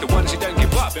faces. It's the ones who don't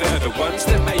give up, they're the ones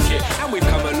that make it. And we've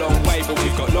come a long way, but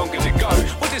we've got longer to go.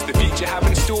 What does the future have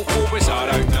in store for us?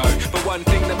 I don't know. But one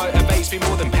thing that motivates me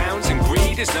more than pounds and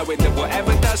greed is knowing that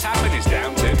whatever does happen is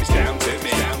down to me, it's down to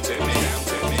me, down to me, down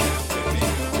to me.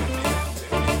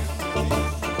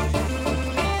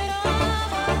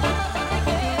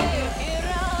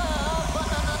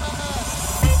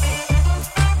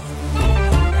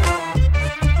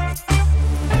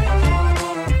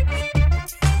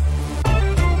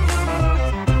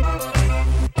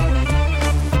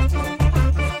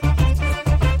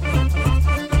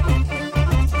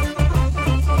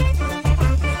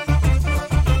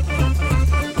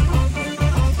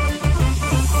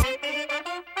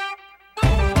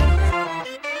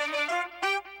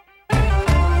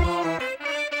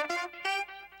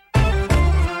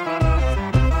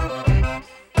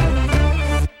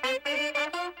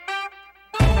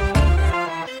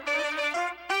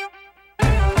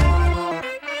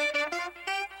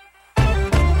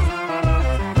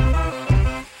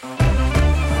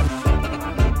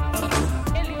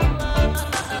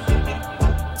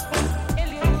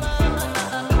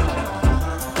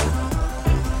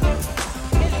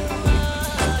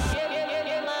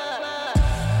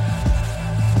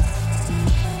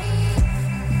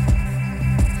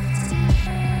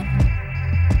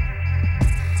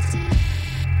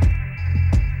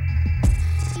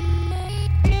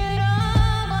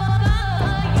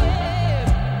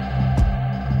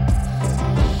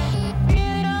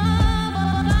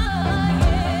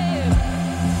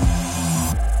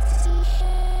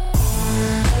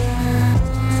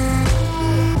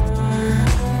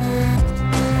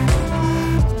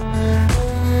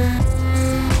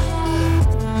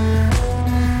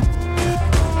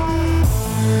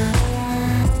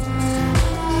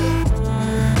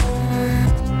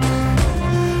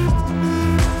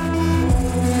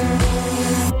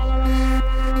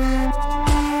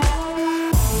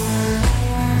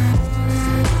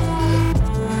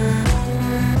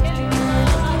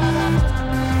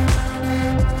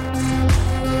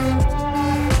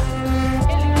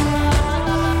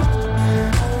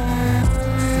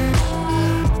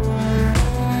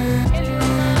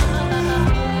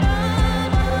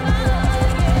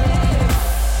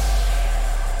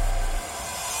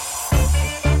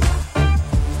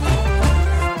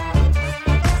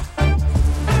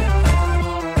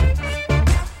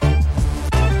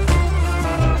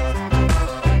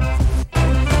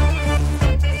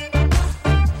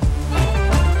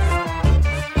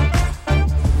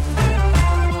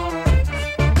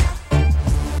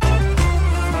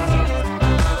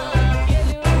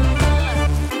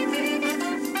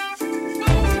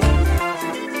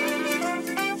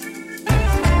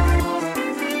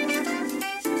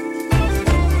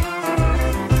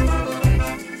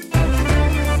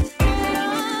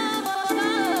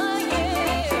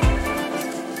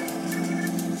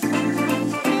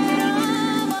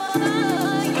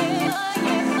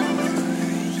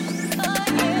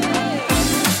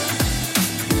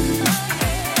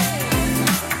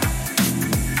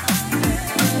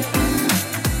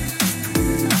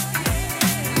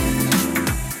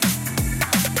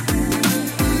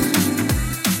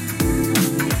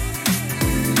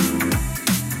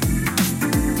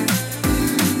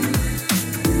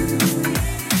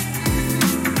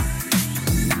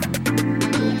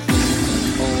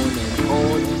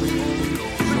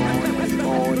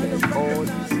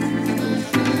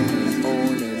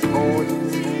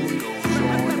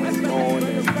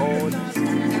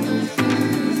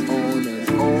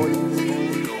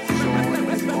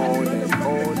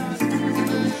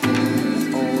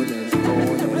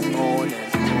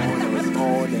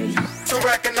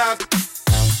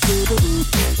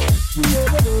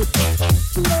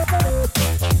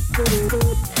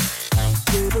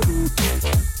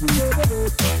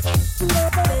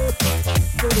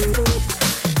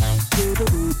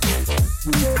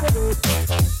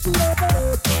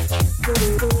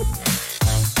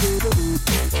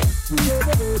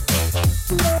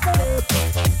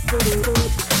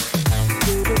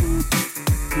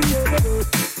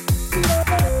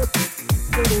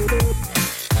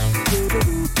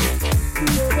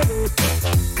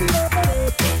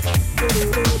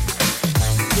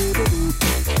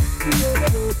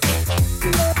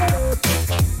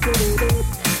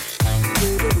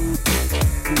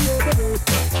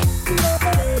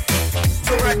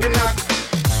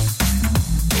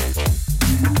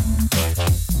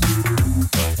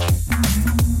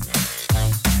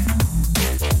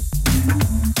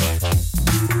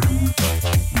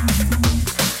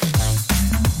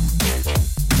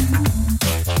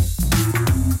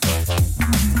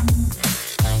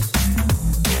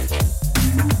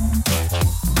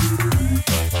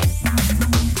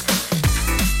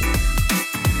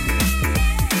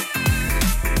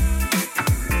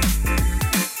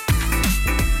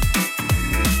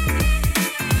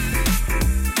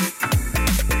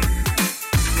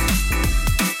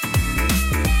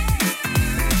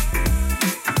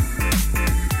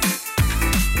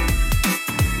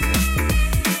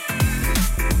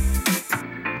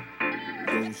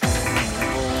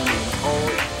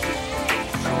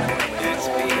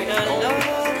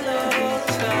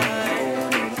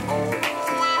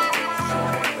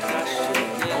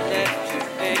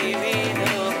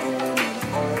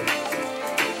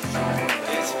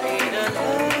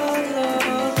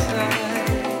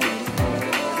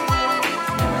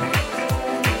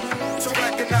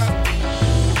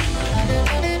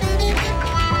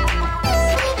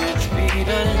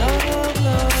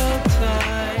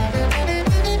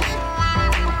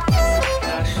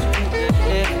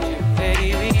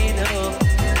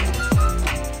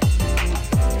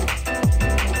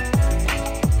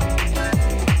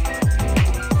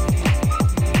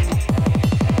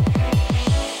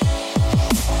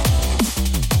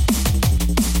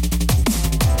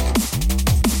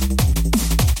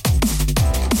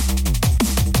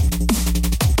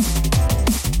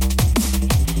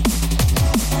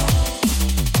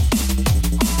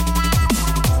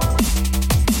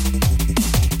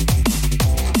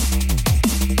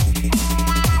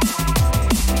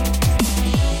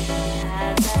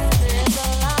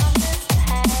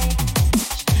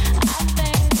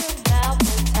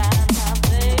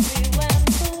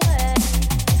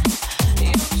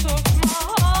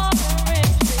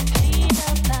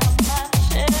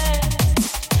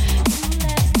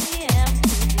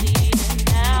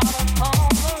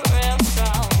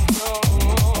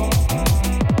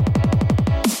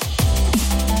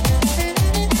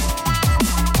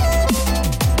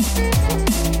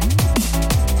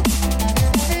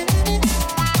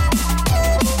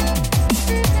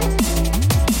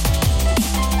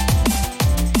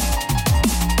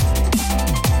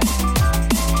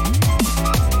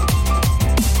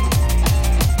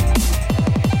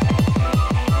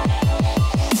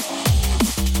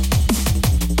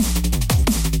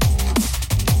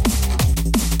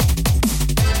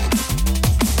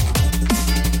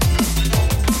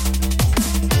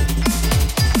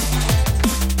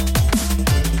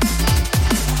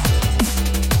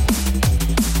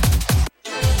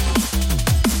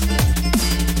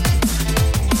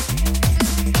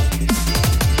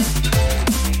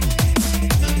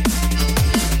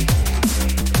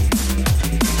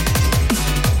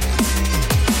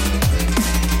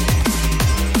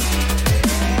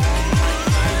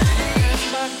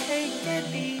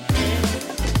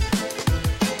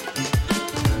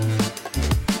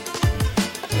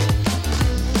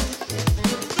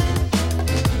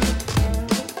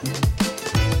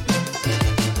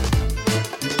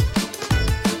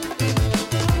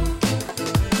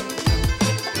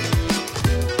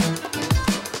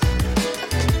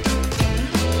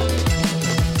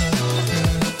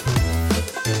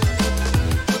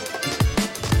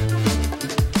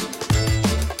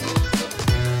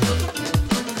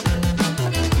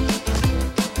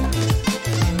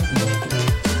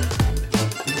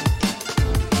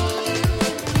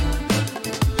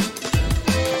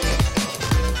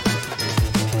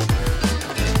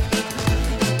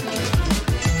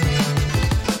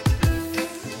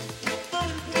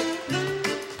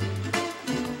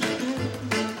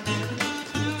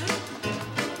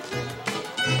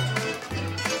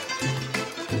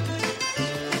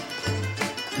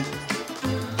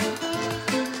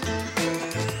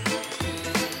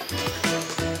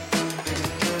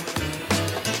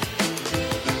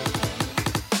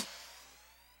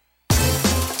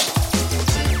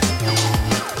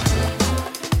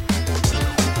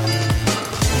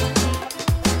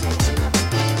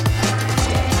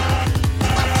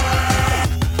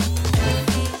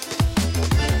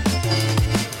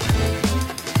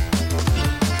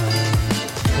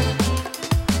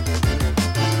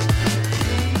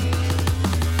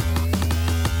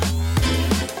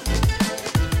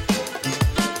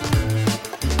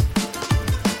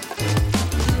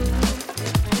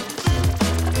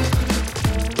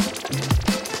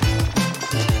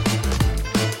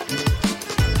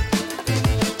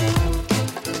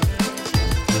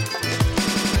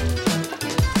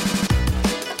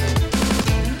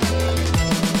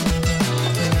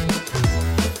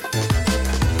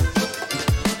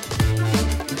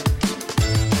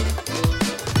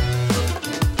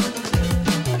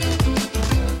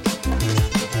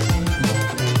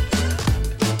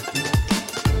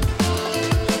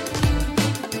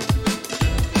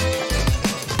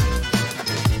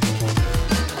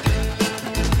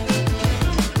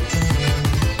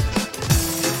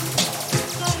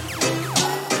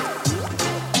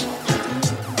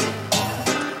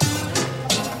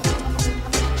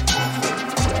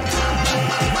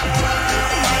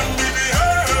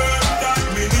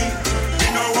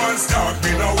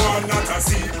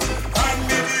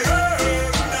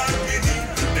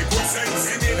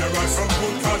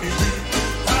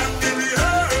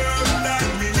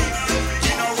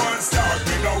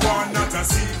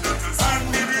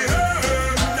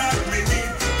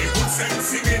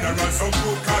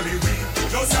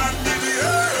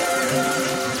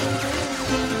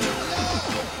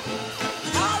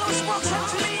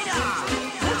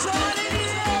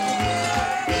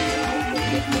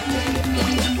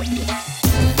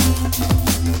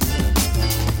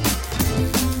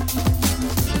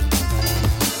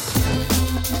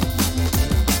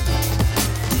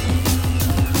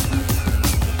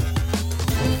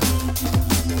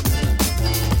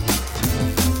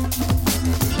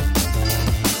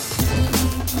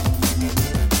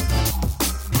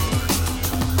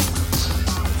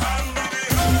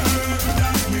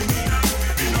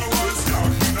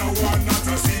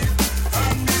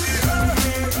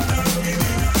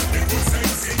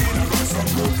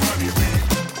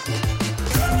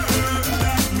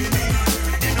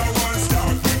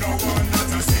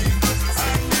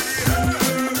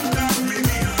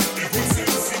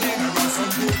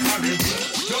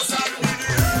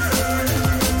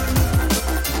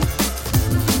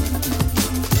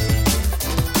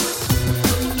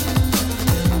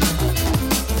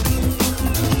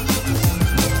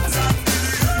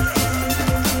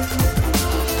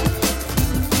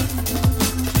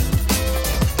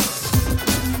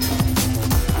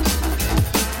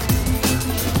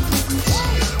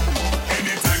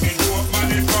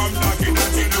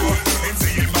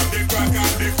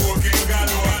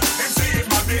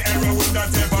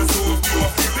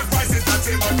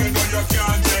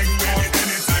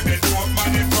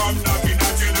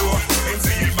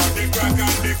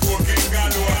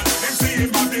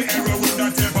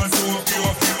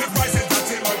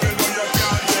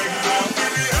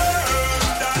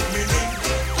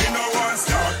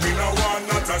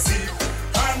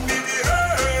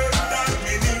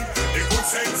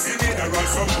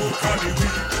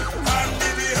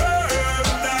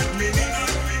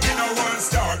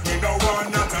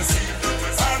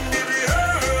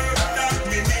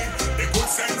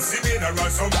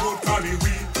 some good Cali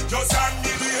weed. Just hand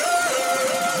me the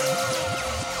air.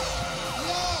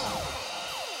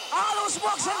 All those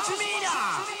bucks and Jamina,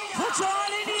 put your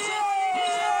all in the air.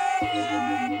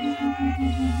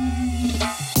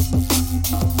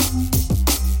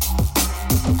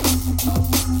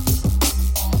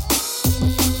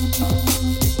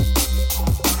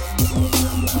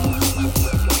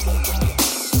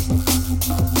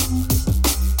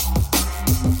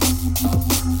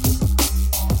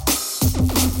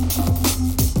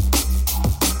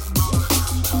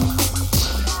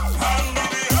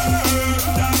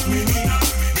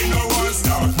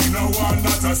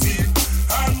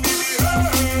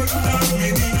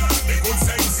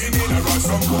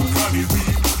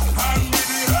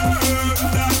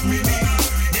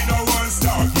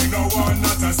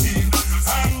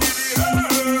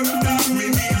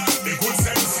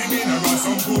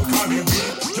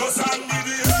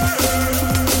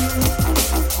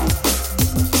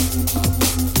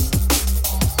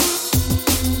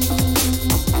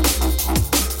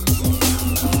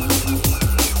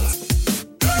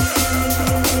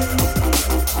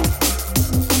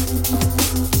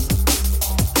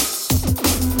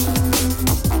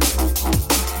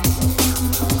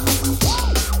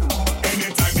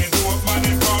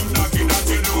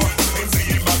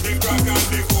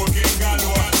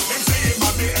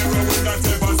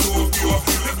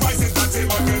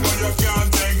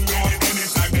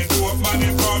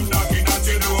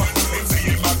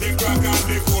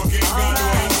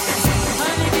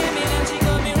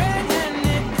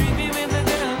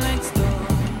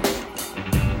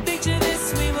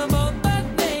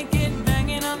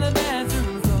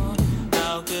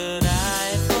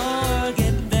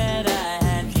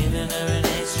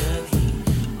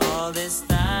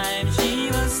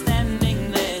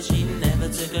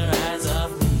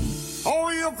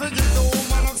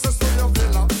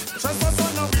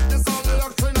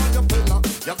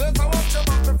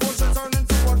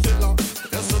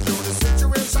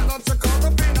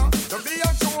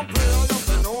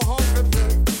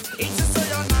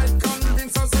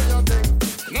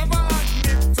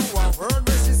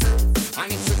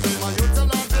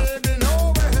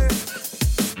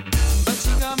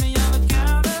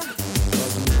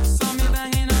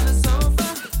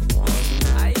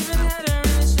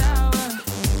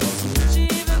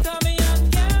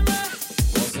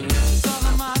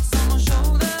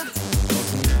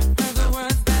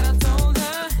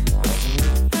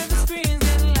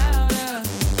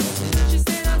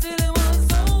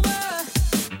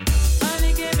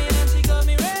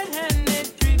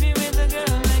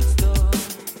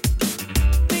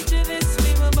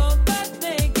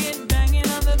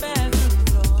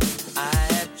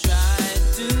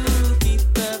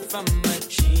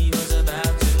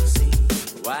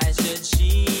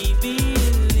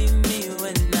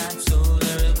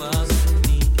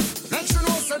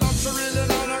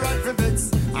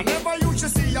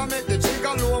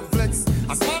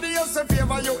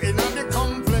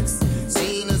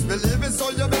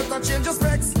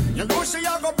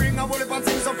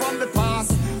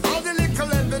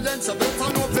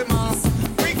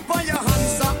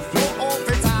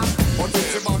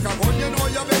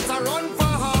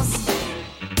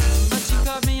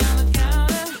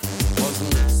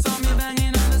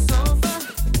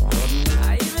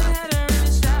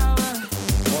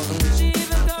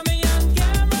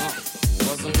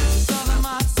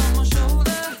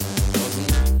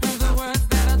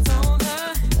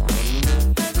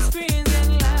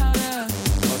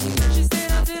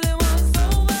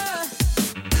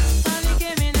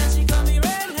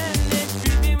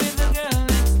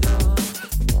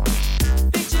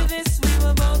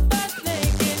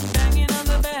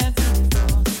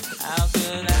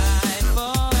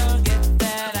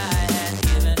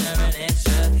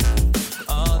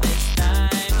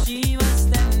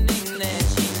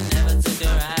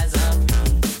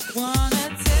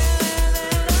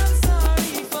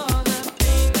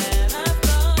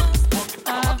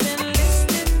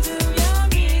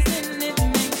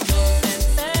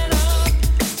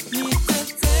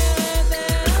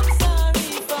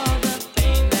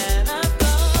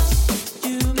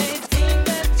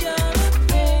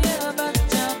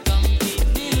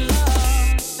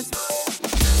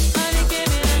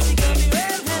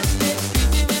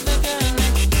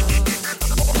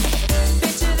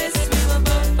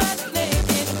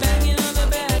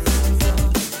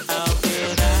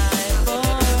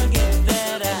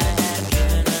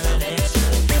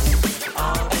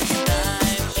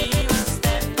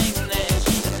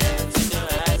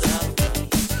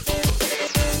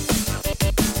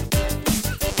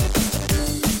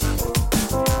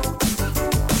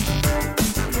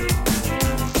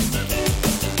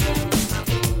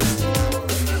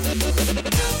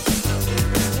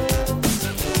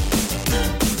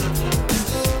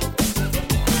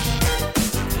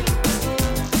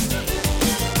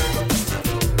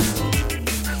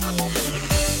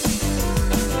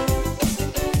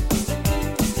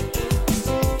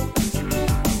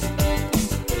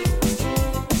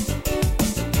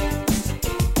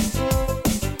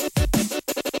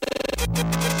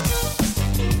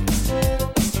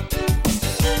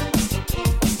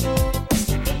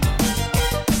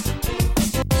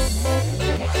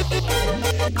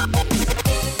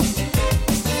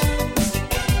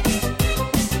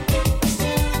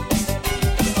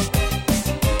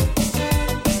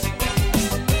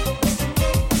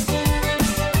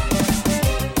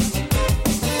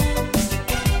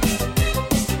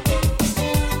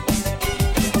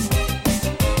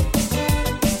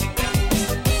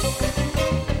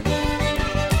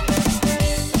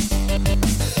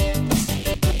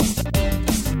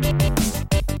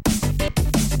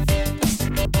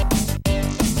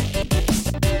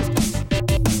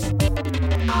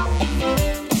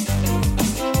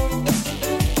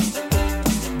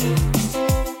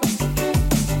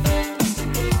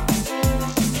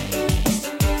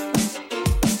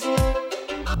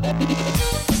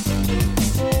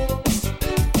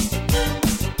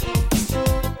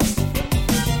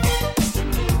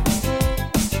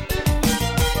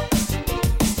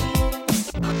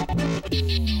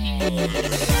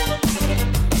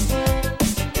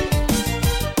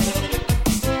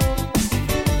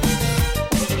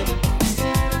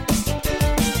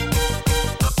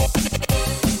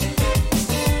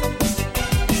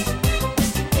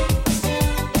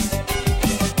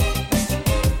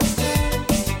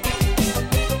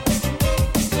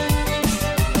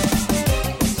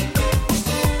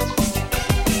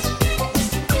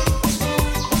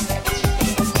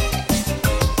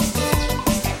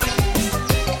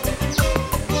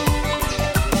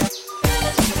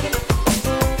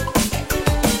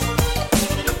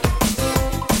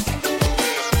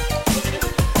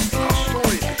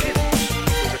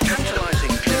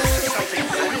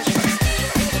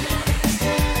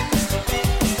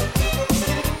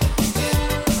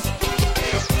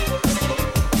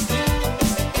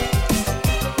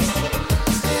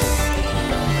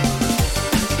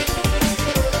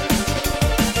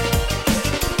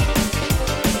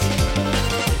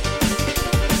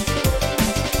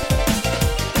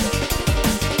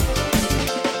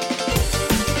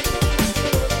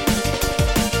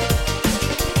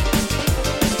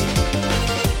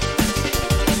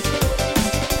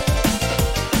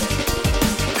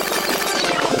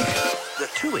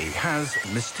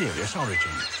 mysterious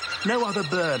origin. No other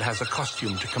bird has a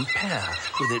costume to compare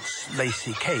with its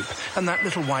lacy cape and that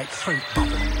little white throat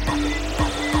bubble.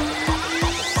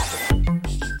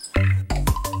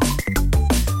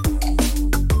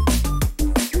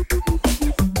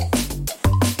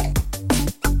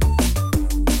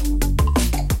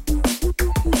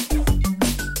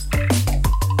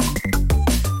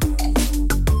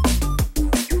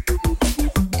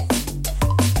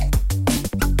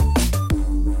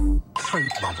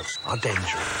 Are dangerous.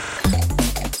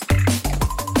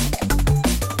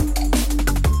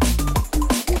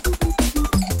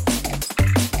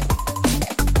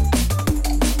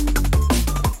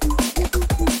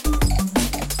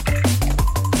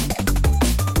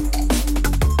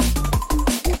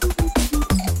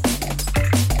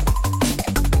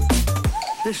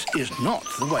 This is not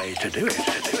the way to do it.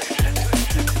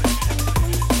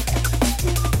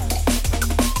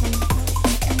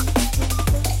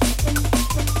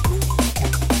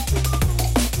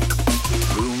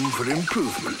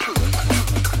 Improvement.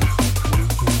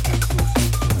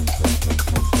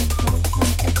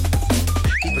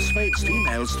 He persuades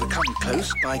females to come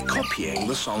close by copying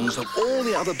the songs of all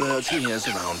the other birds he hears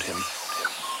around him.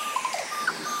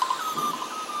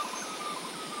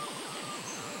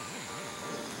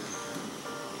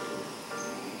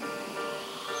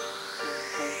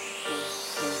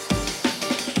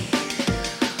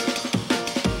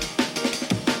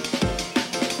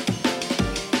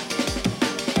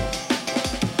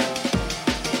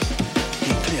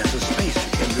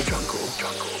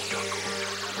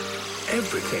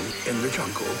 Everything in the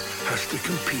jungle has to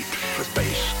compete for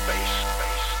space.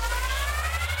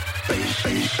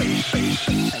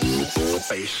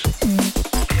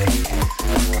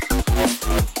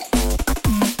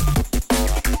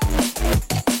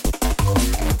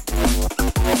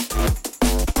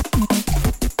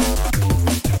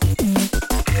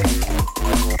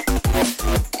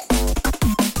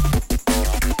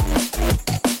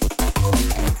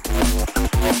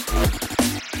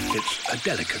 It's a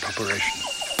delicate operation.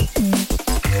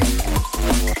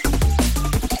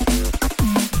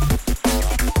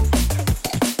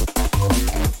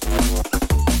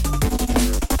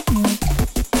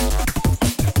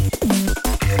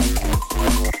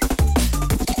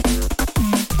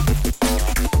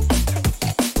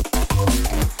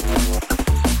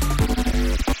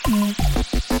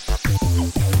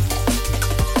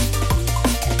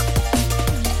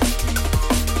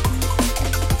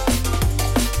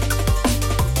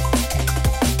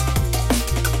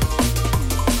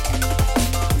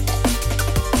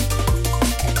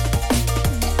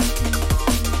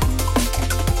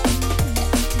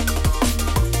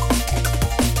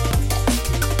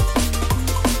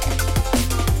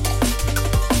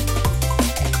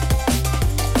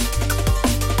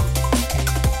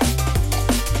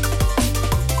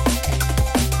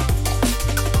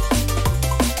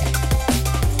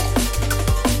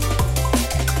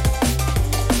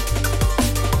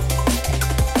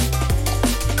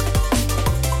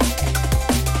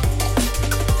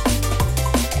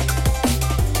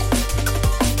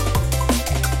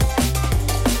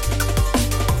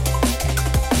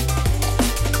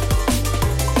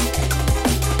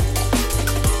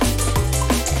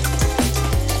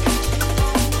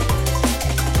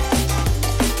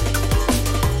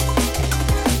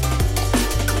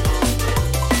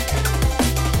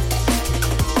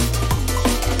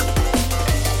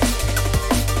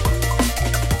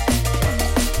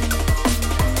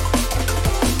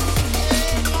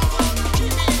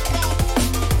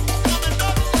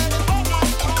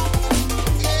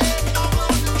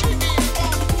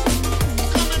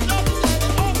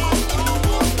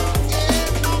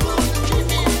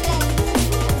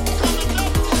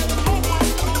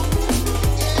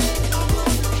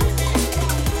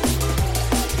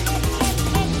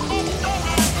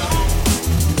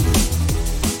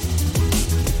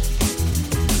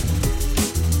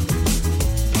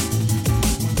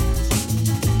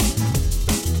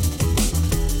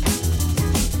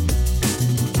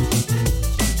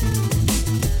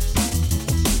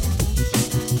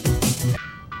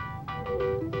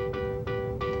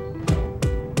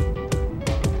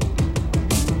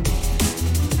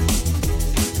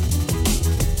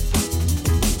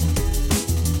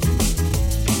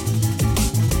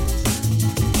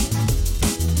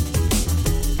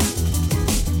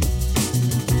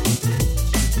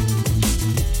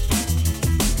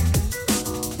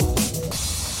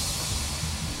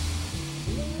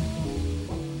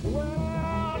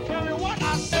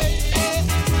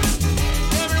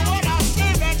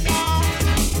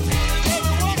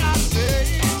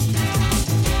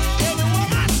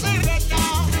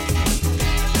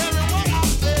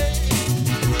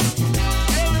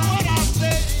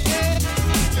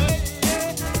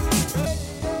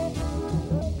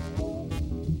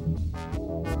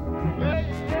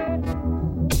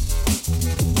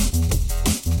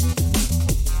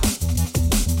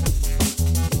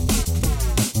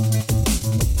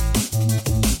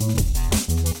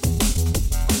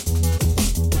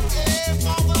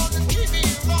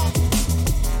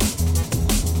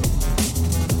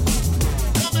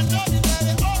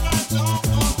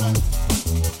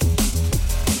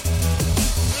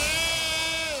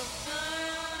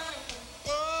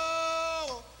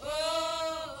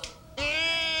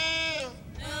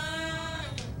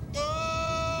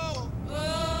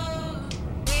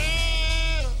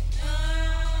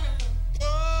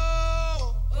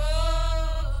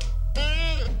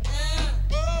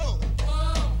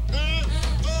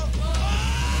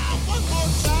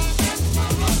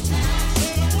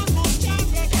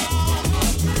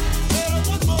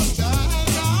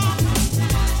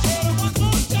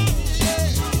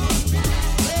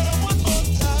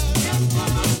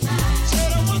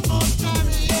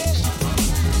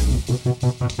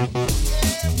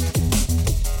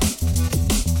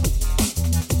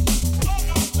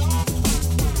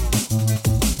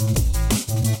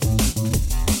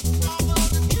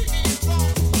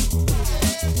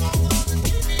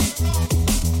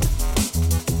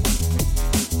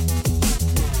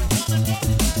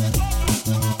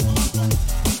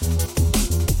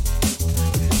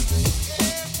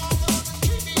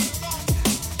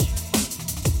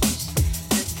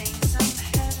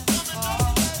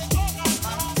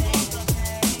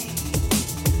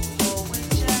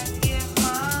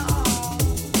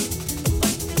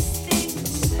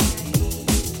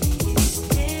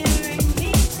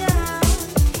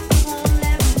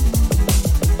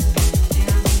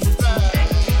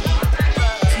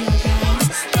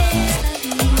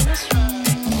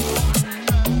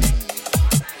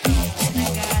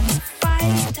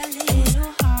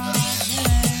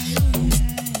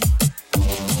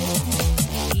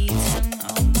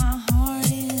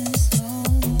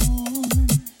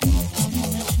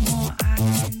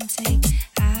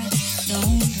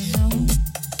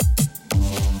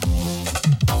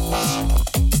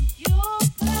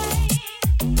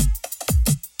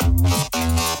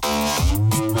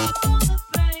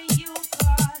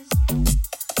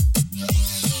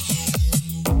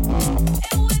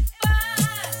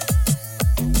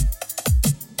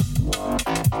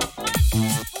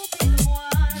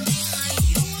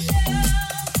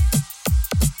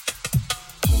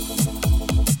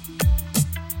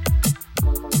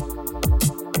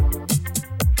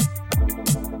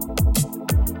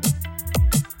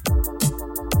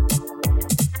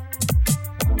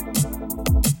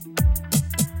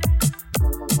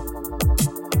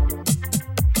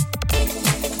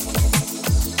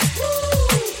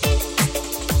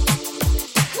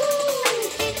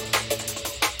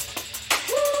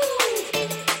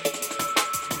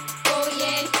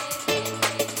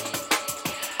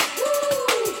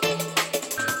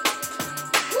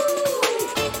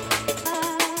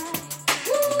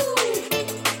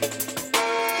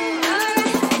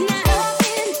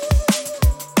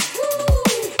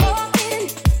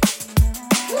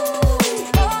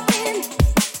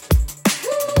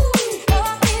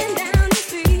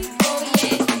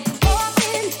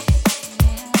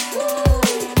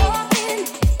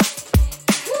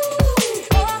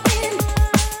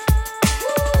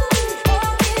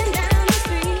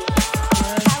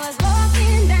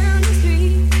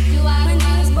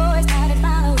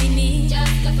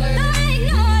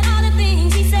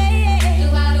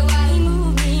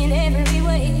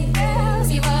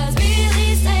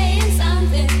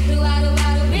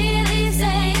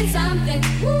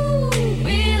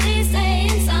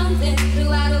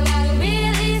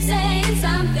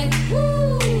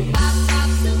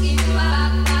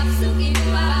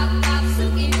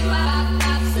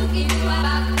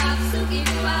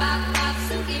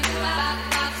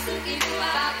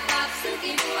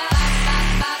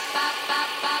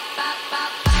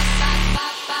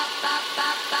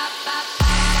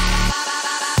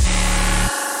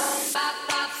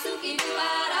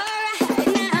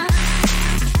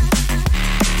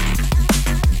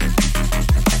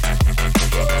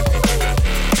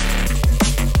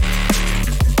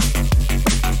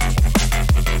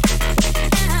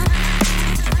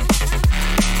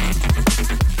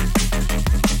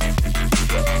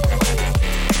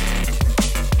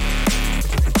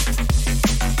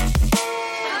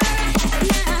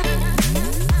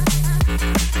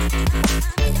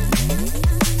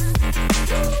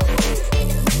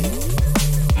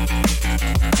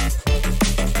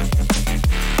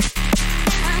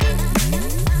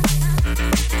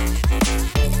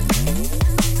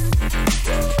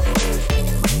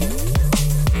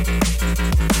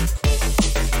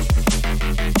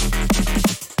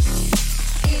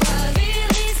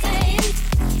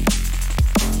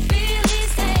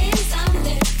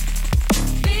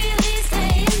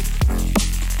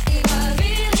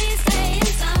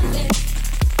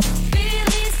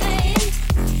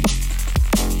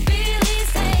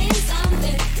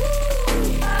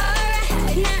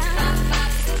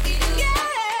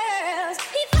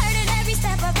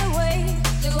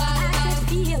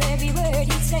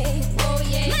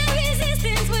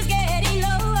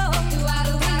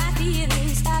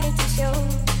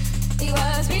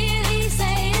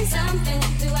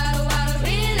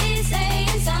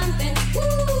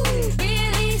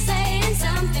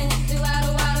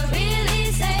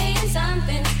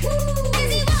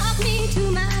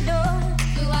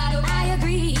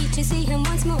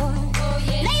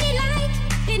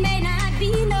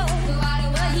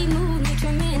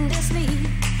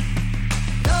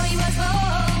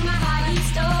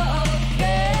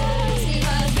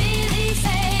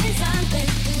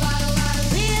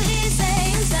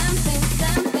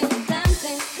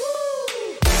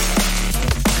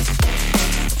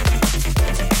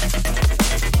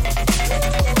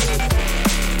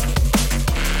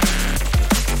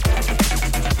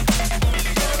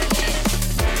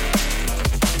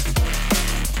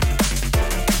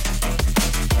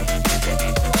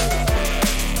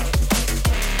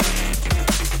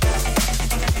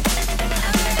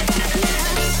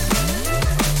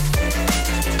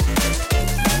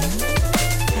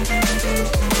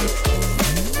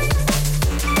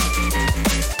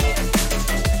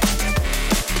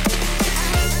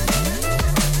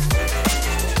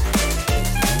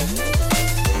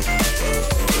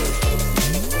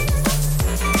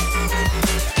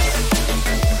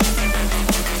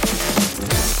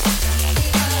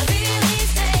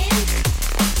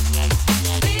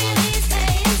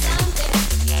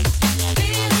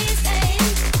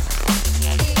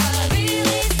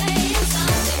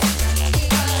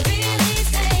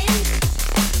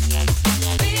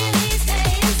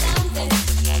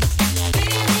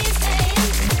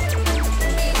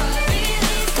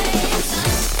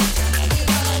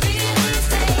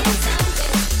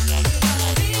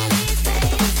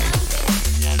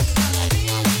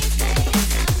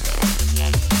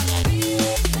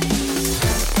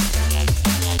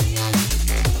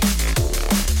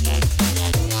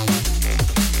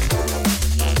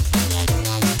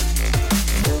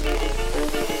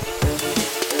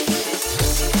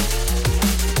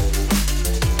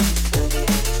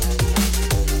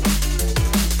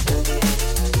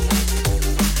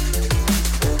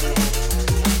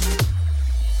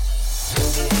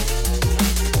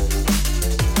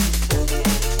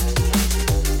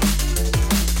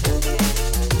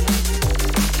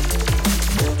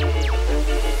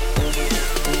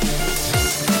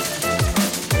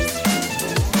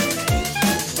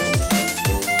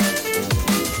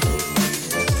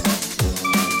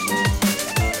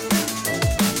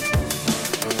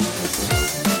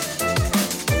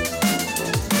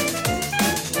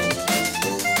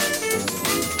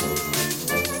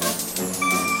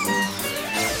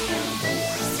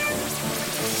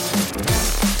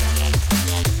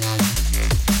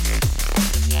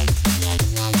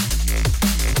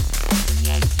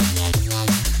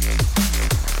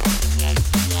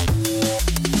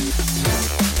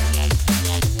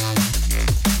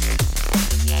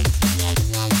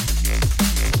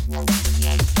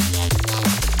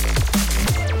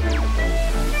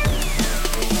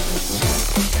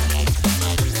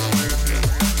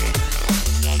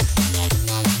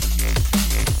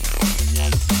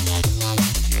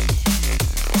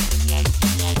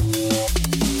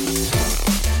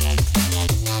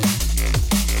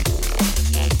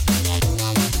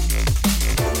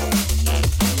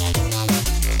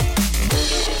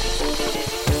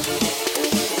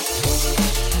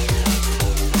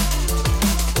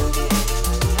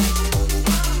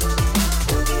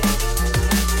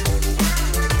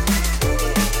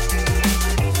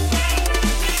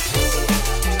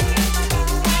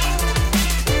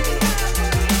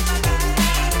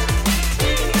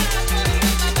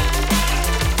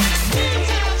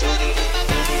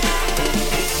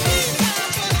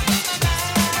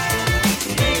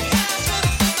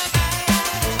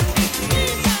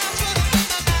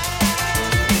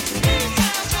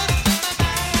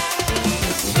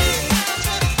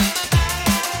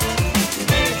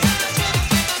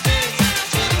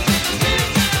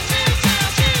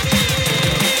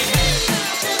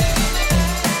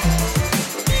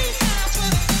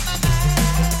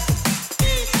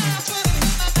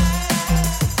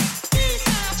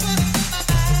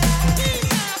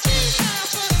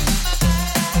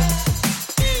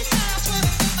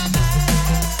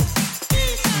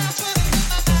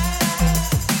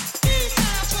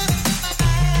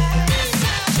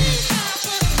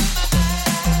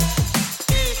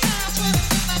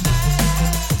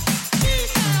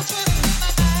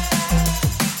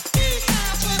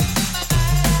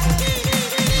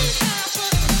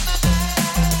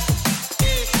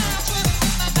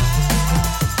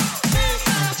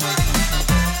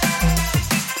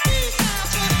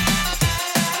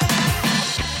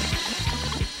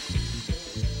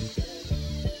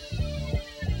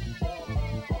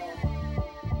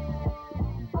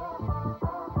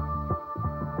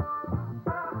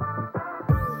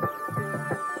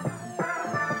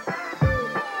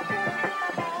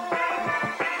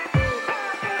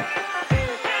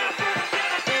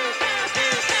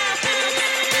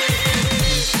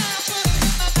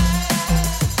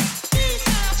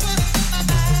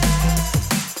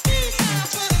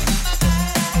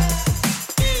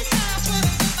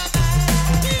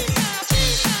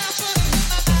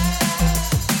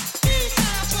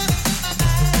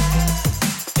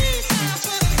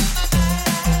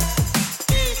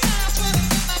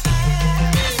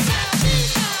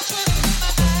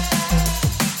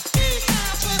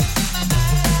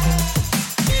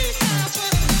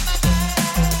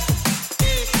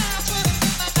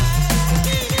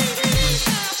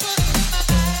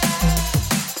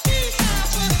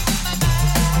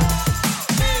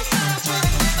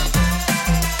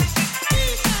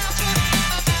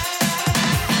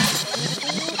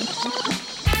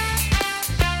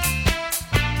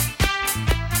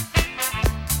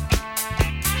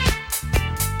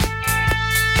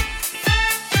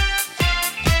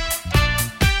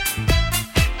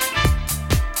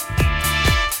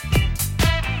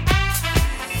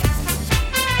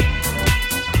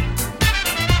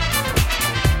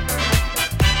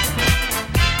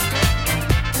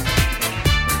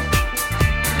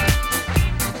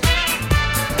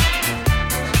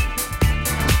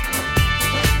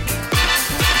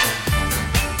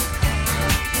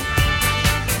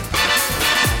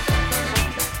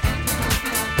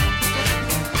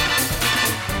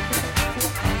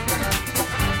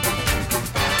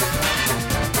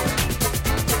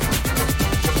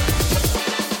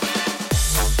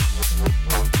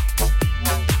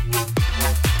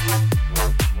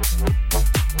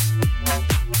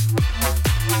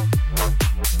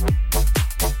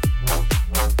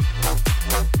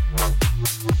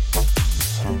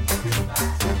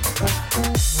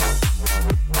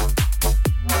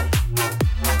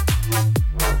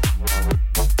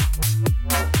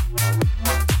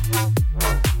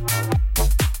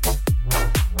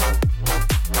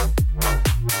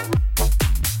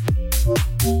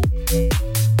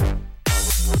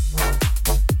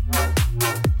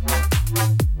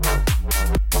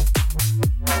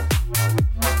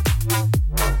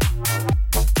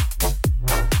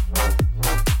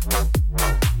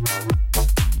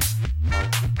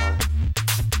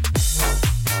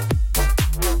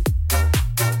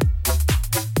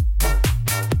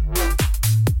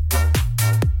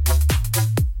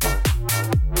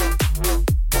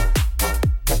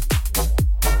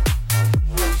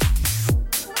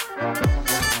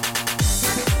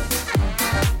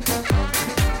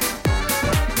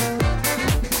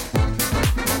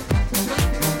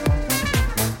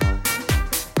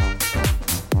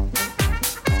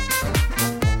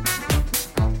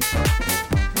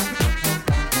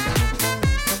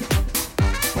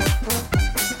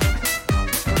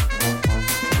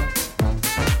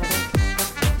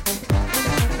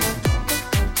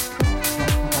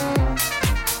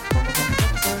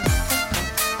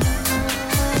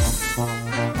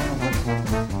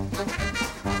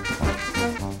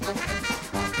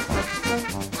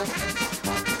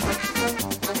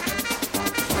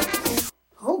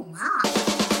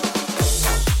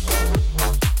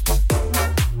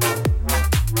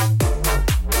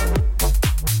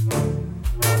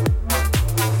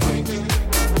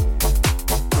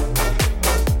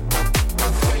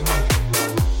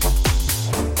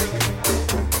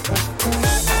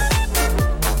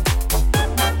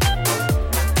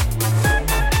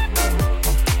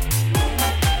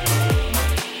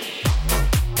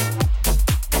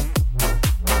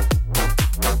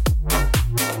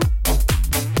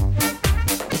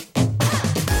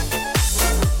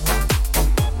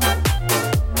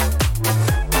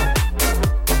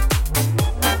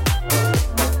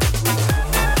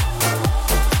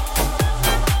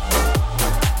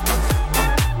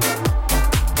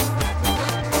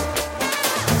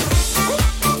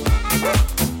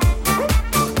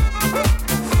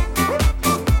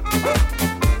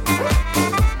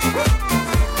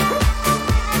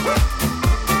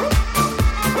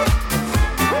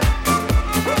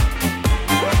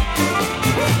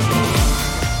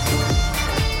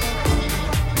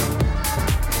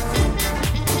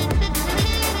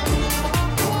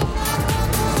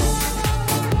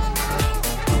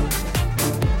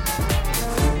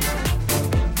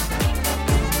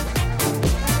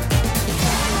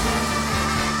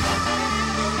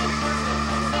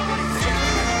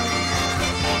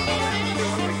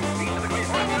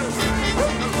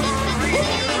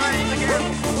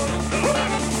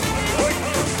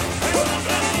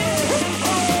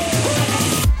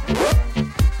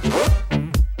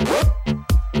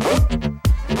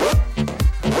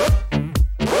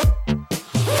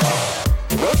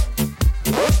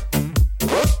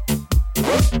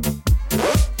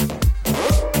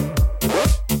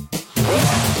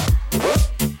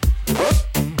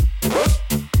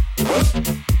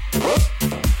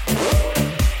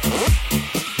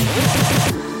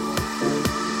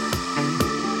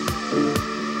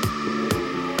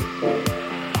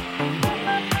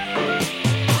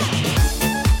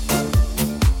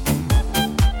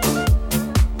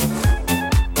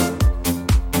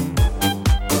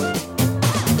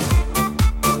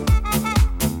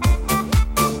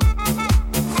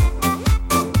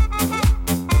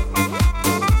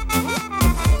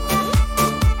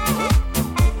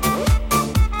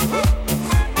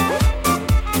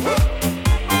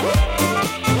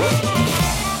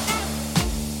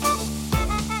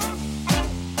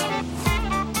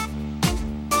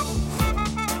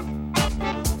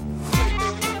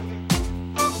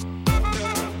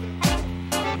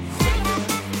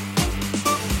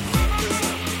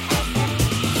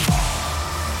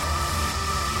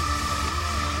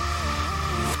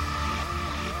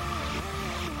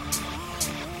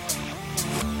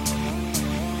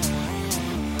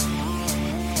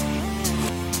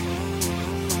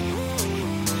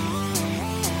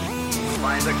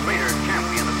 find a greater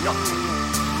champion of justice.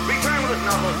 Return with us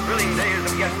now those thrilling days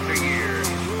of yesteryear.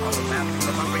 On the path to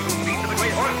the hungry feet of the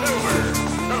great horse Silver,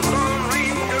 the Lone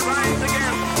Ranger rides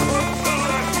again. Oh,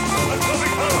 Silver! Let's go,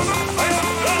 big fellow! I am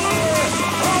Silver!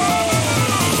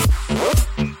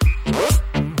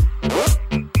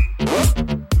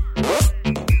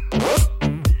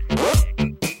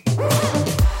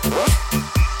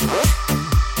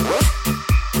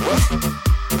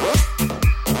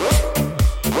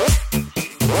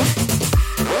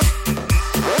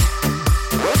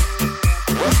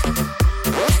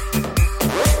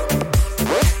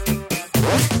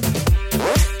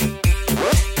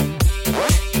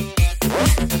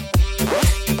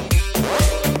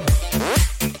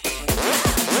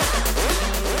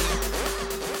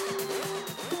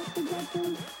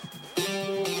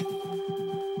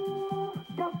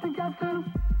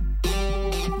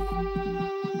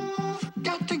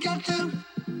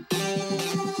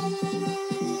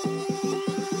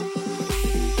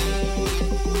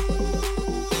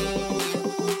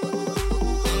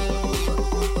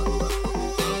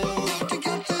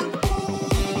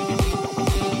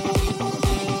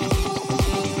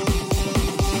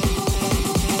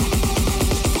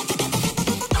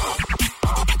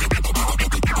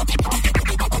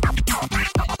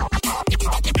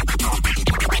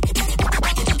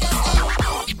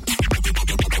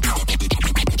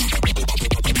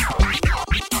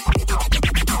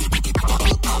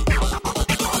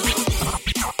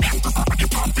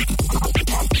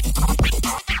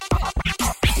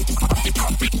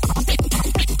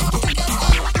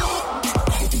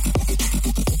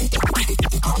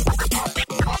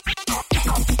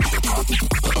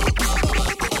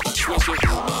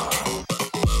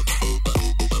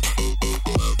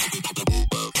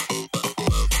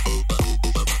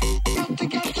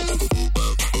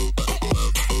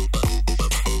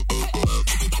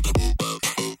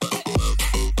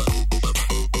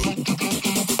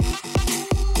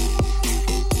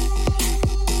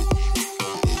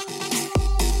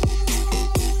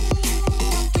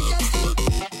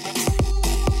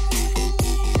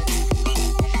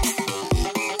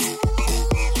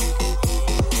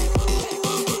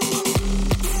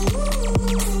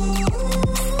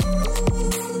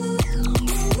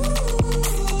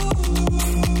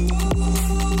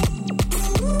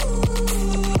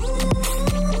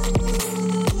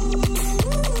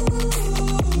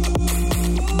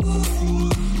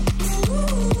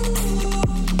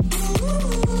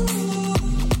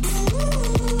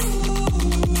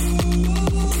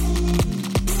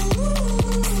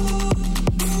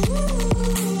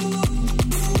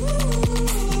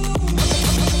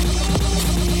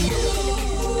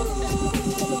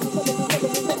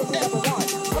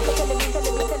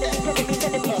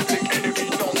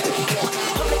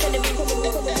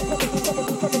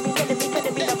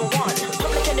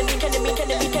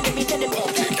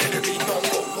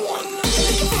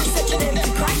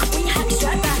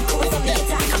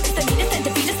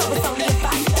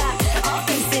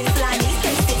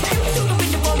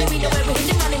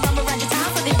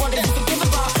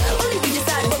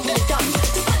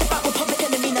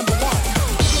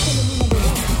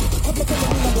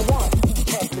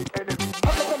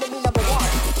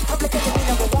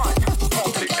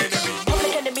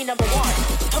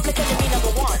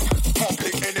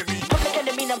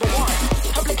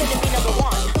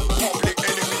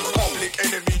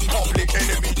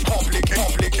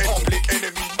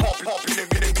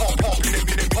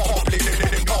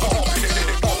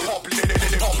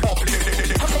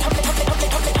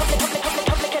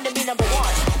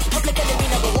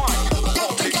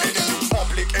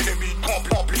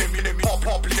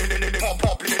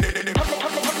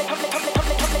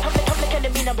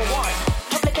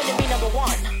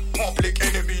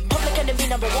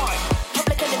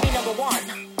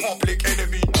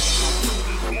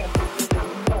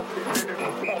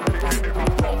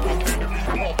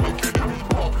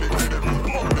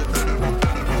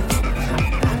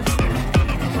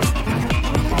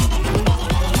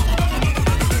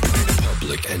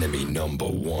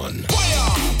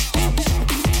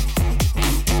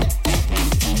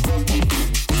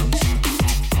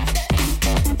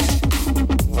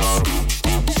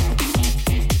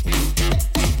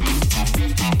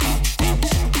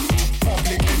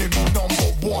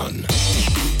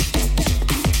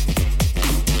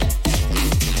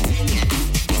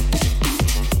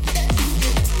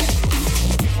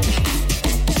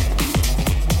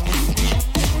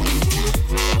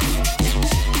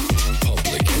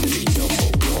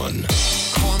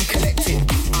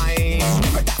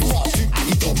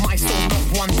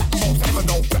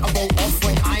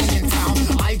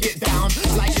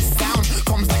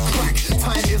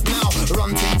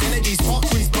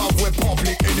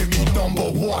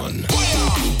 one.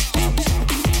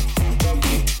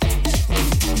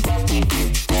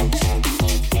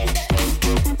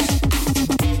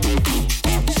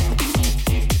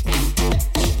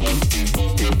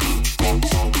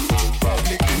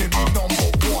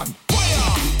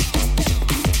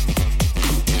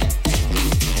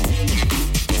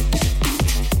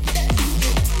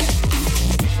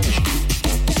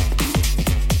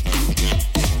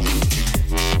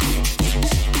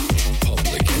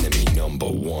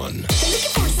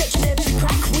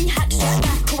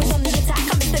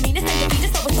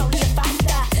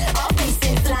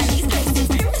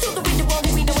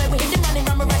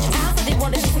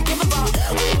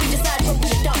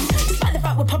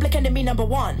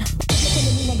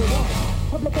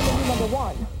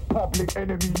 Public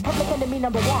enemy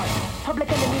number one.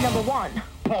 Public enemy number one.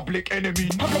 Public enemy.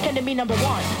 Public enemy number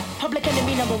one. Public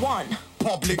enemy number one.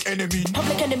 Public enemy.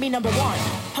 Public enemy number one.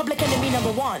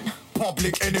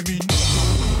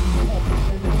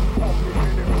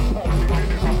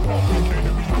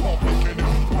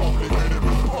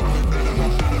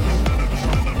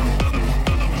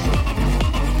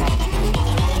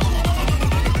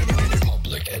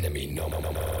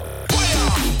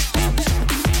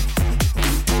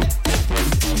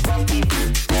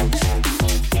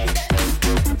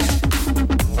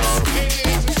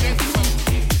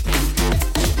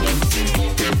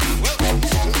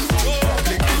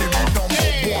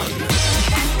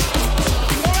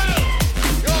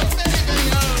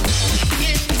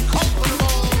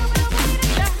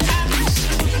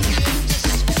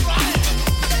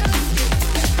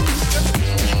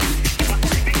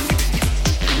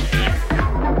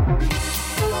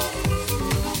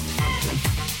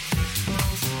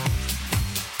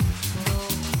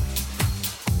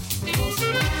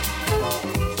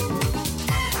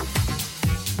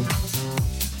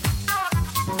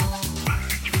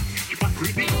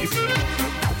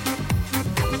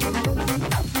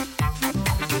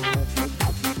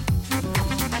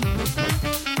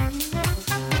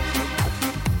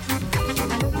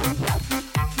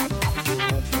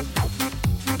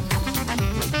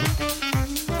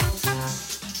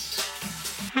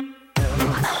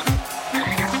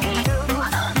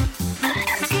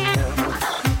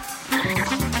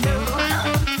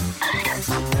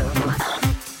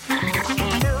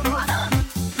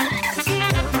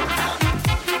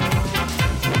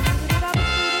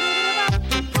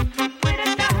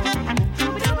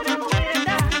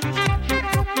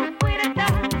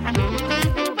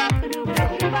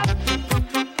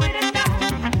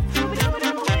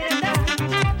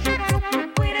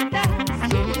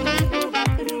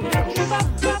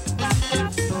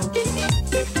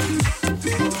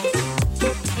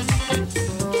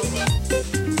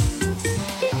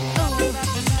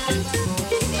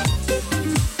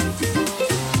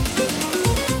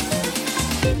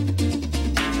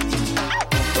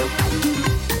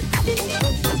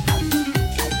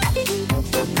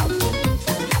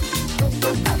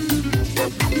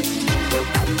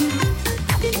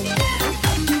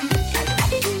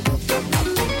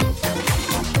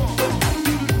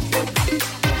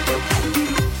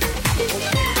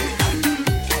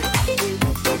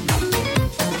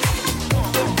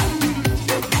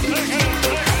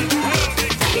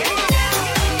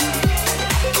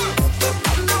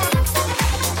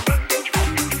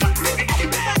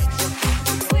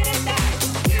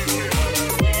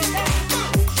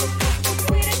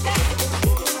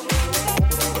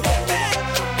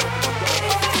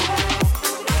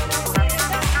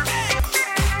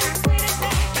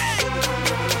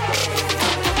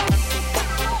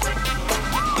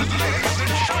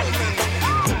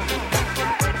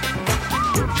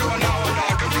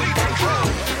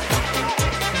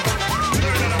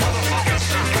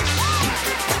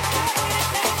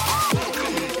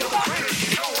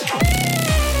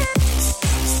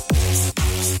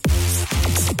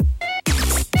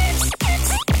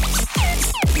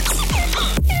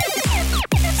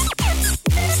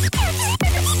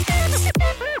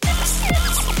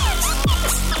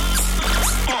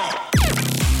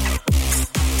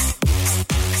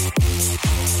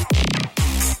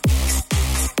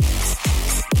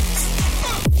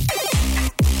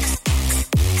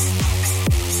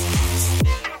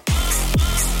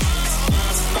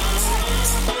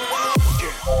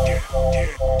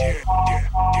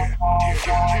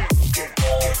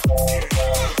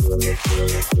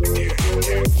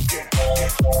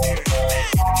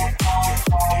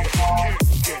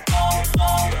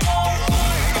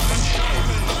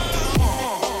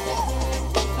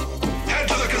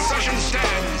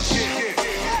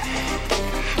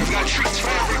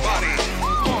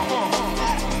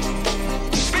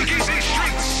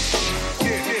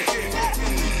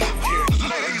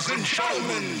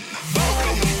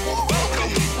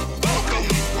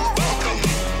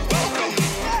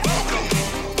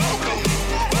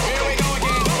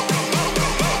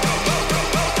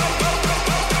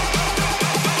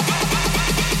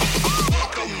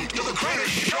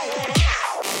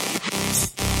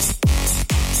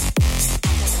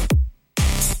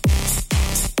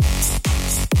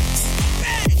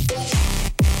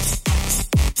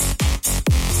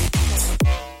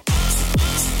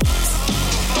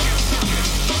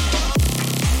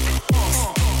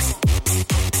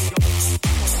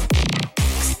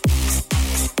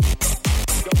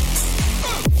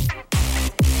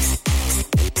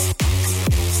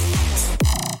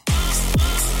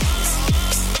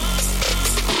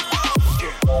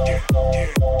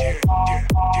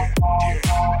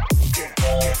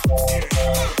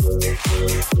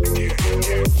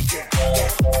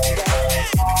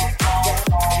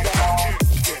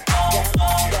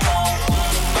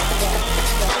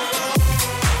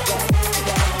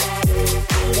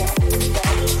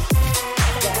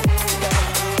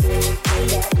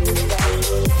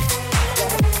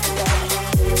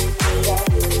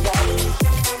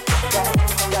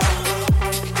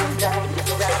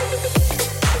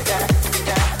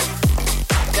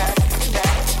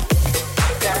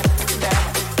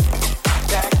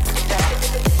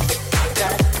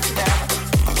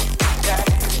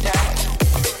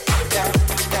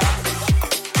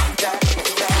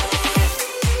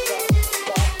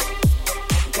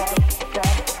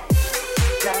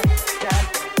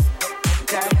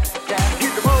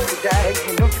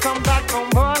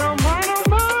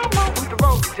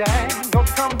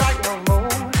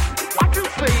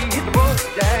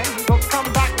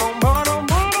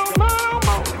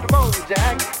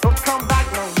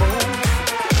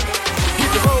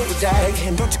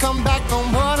 and don't you come back no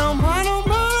more, no more, no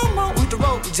more, no more with the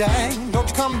road jag. Don't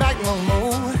you come back no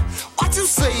more. What you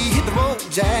say? Hit the road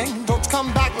jag. Don't you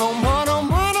come back no more, no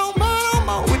more, no more, no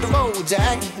more with the road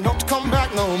jag. Don't you come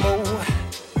back no more.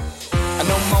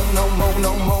 No more, no more,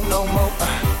 no more, no more.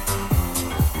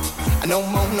 No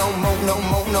more, no more, no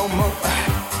more, no more.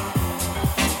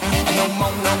 No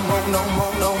more, no more, no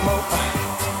more, no more.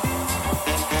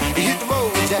 Hit the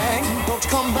road, Jack. Don't you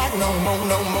come back no more,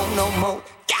 no more, no more.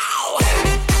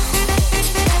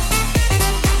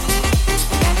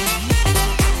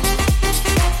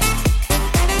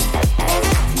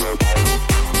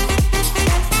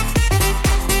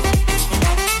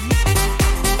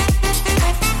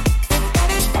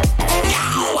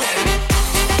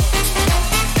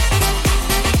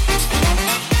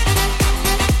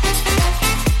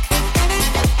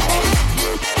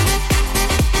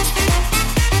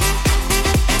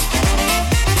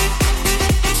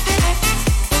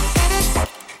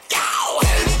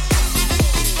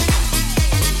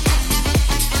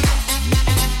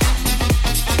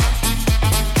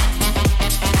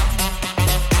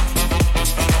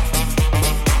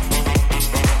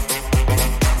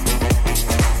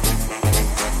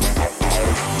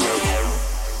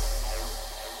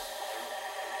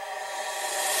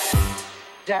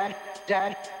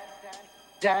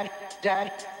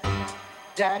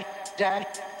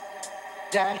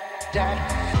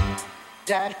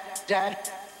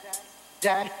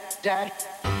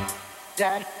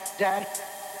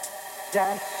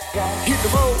 Hit the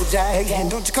road, jag, and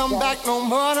don't you come back no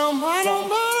more, no more, no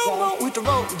more, no more with the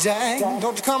road, jag.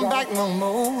 Don't you come back no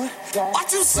more.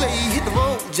 What you say? Hit the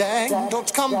road, jag. Don't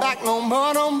you come back no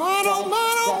more, no more, no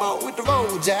more, no more with the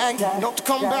road, jag. Don't you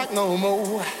come back no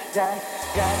more.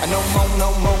 No more,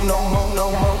 no more, no more,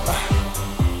 no more.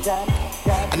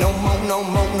 No more, no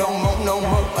more, no more, no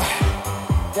more.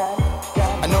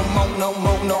 No more, no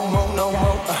more, no more, no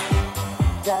more.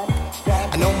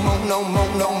 No more, no more,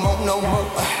 no more, no more.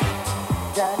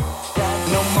 No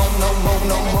more, no more,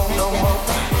 no more, no more.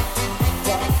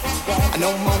 No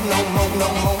more, no more, no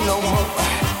more, no more.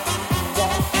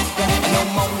 No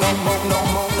more, no more, no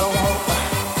more, no more.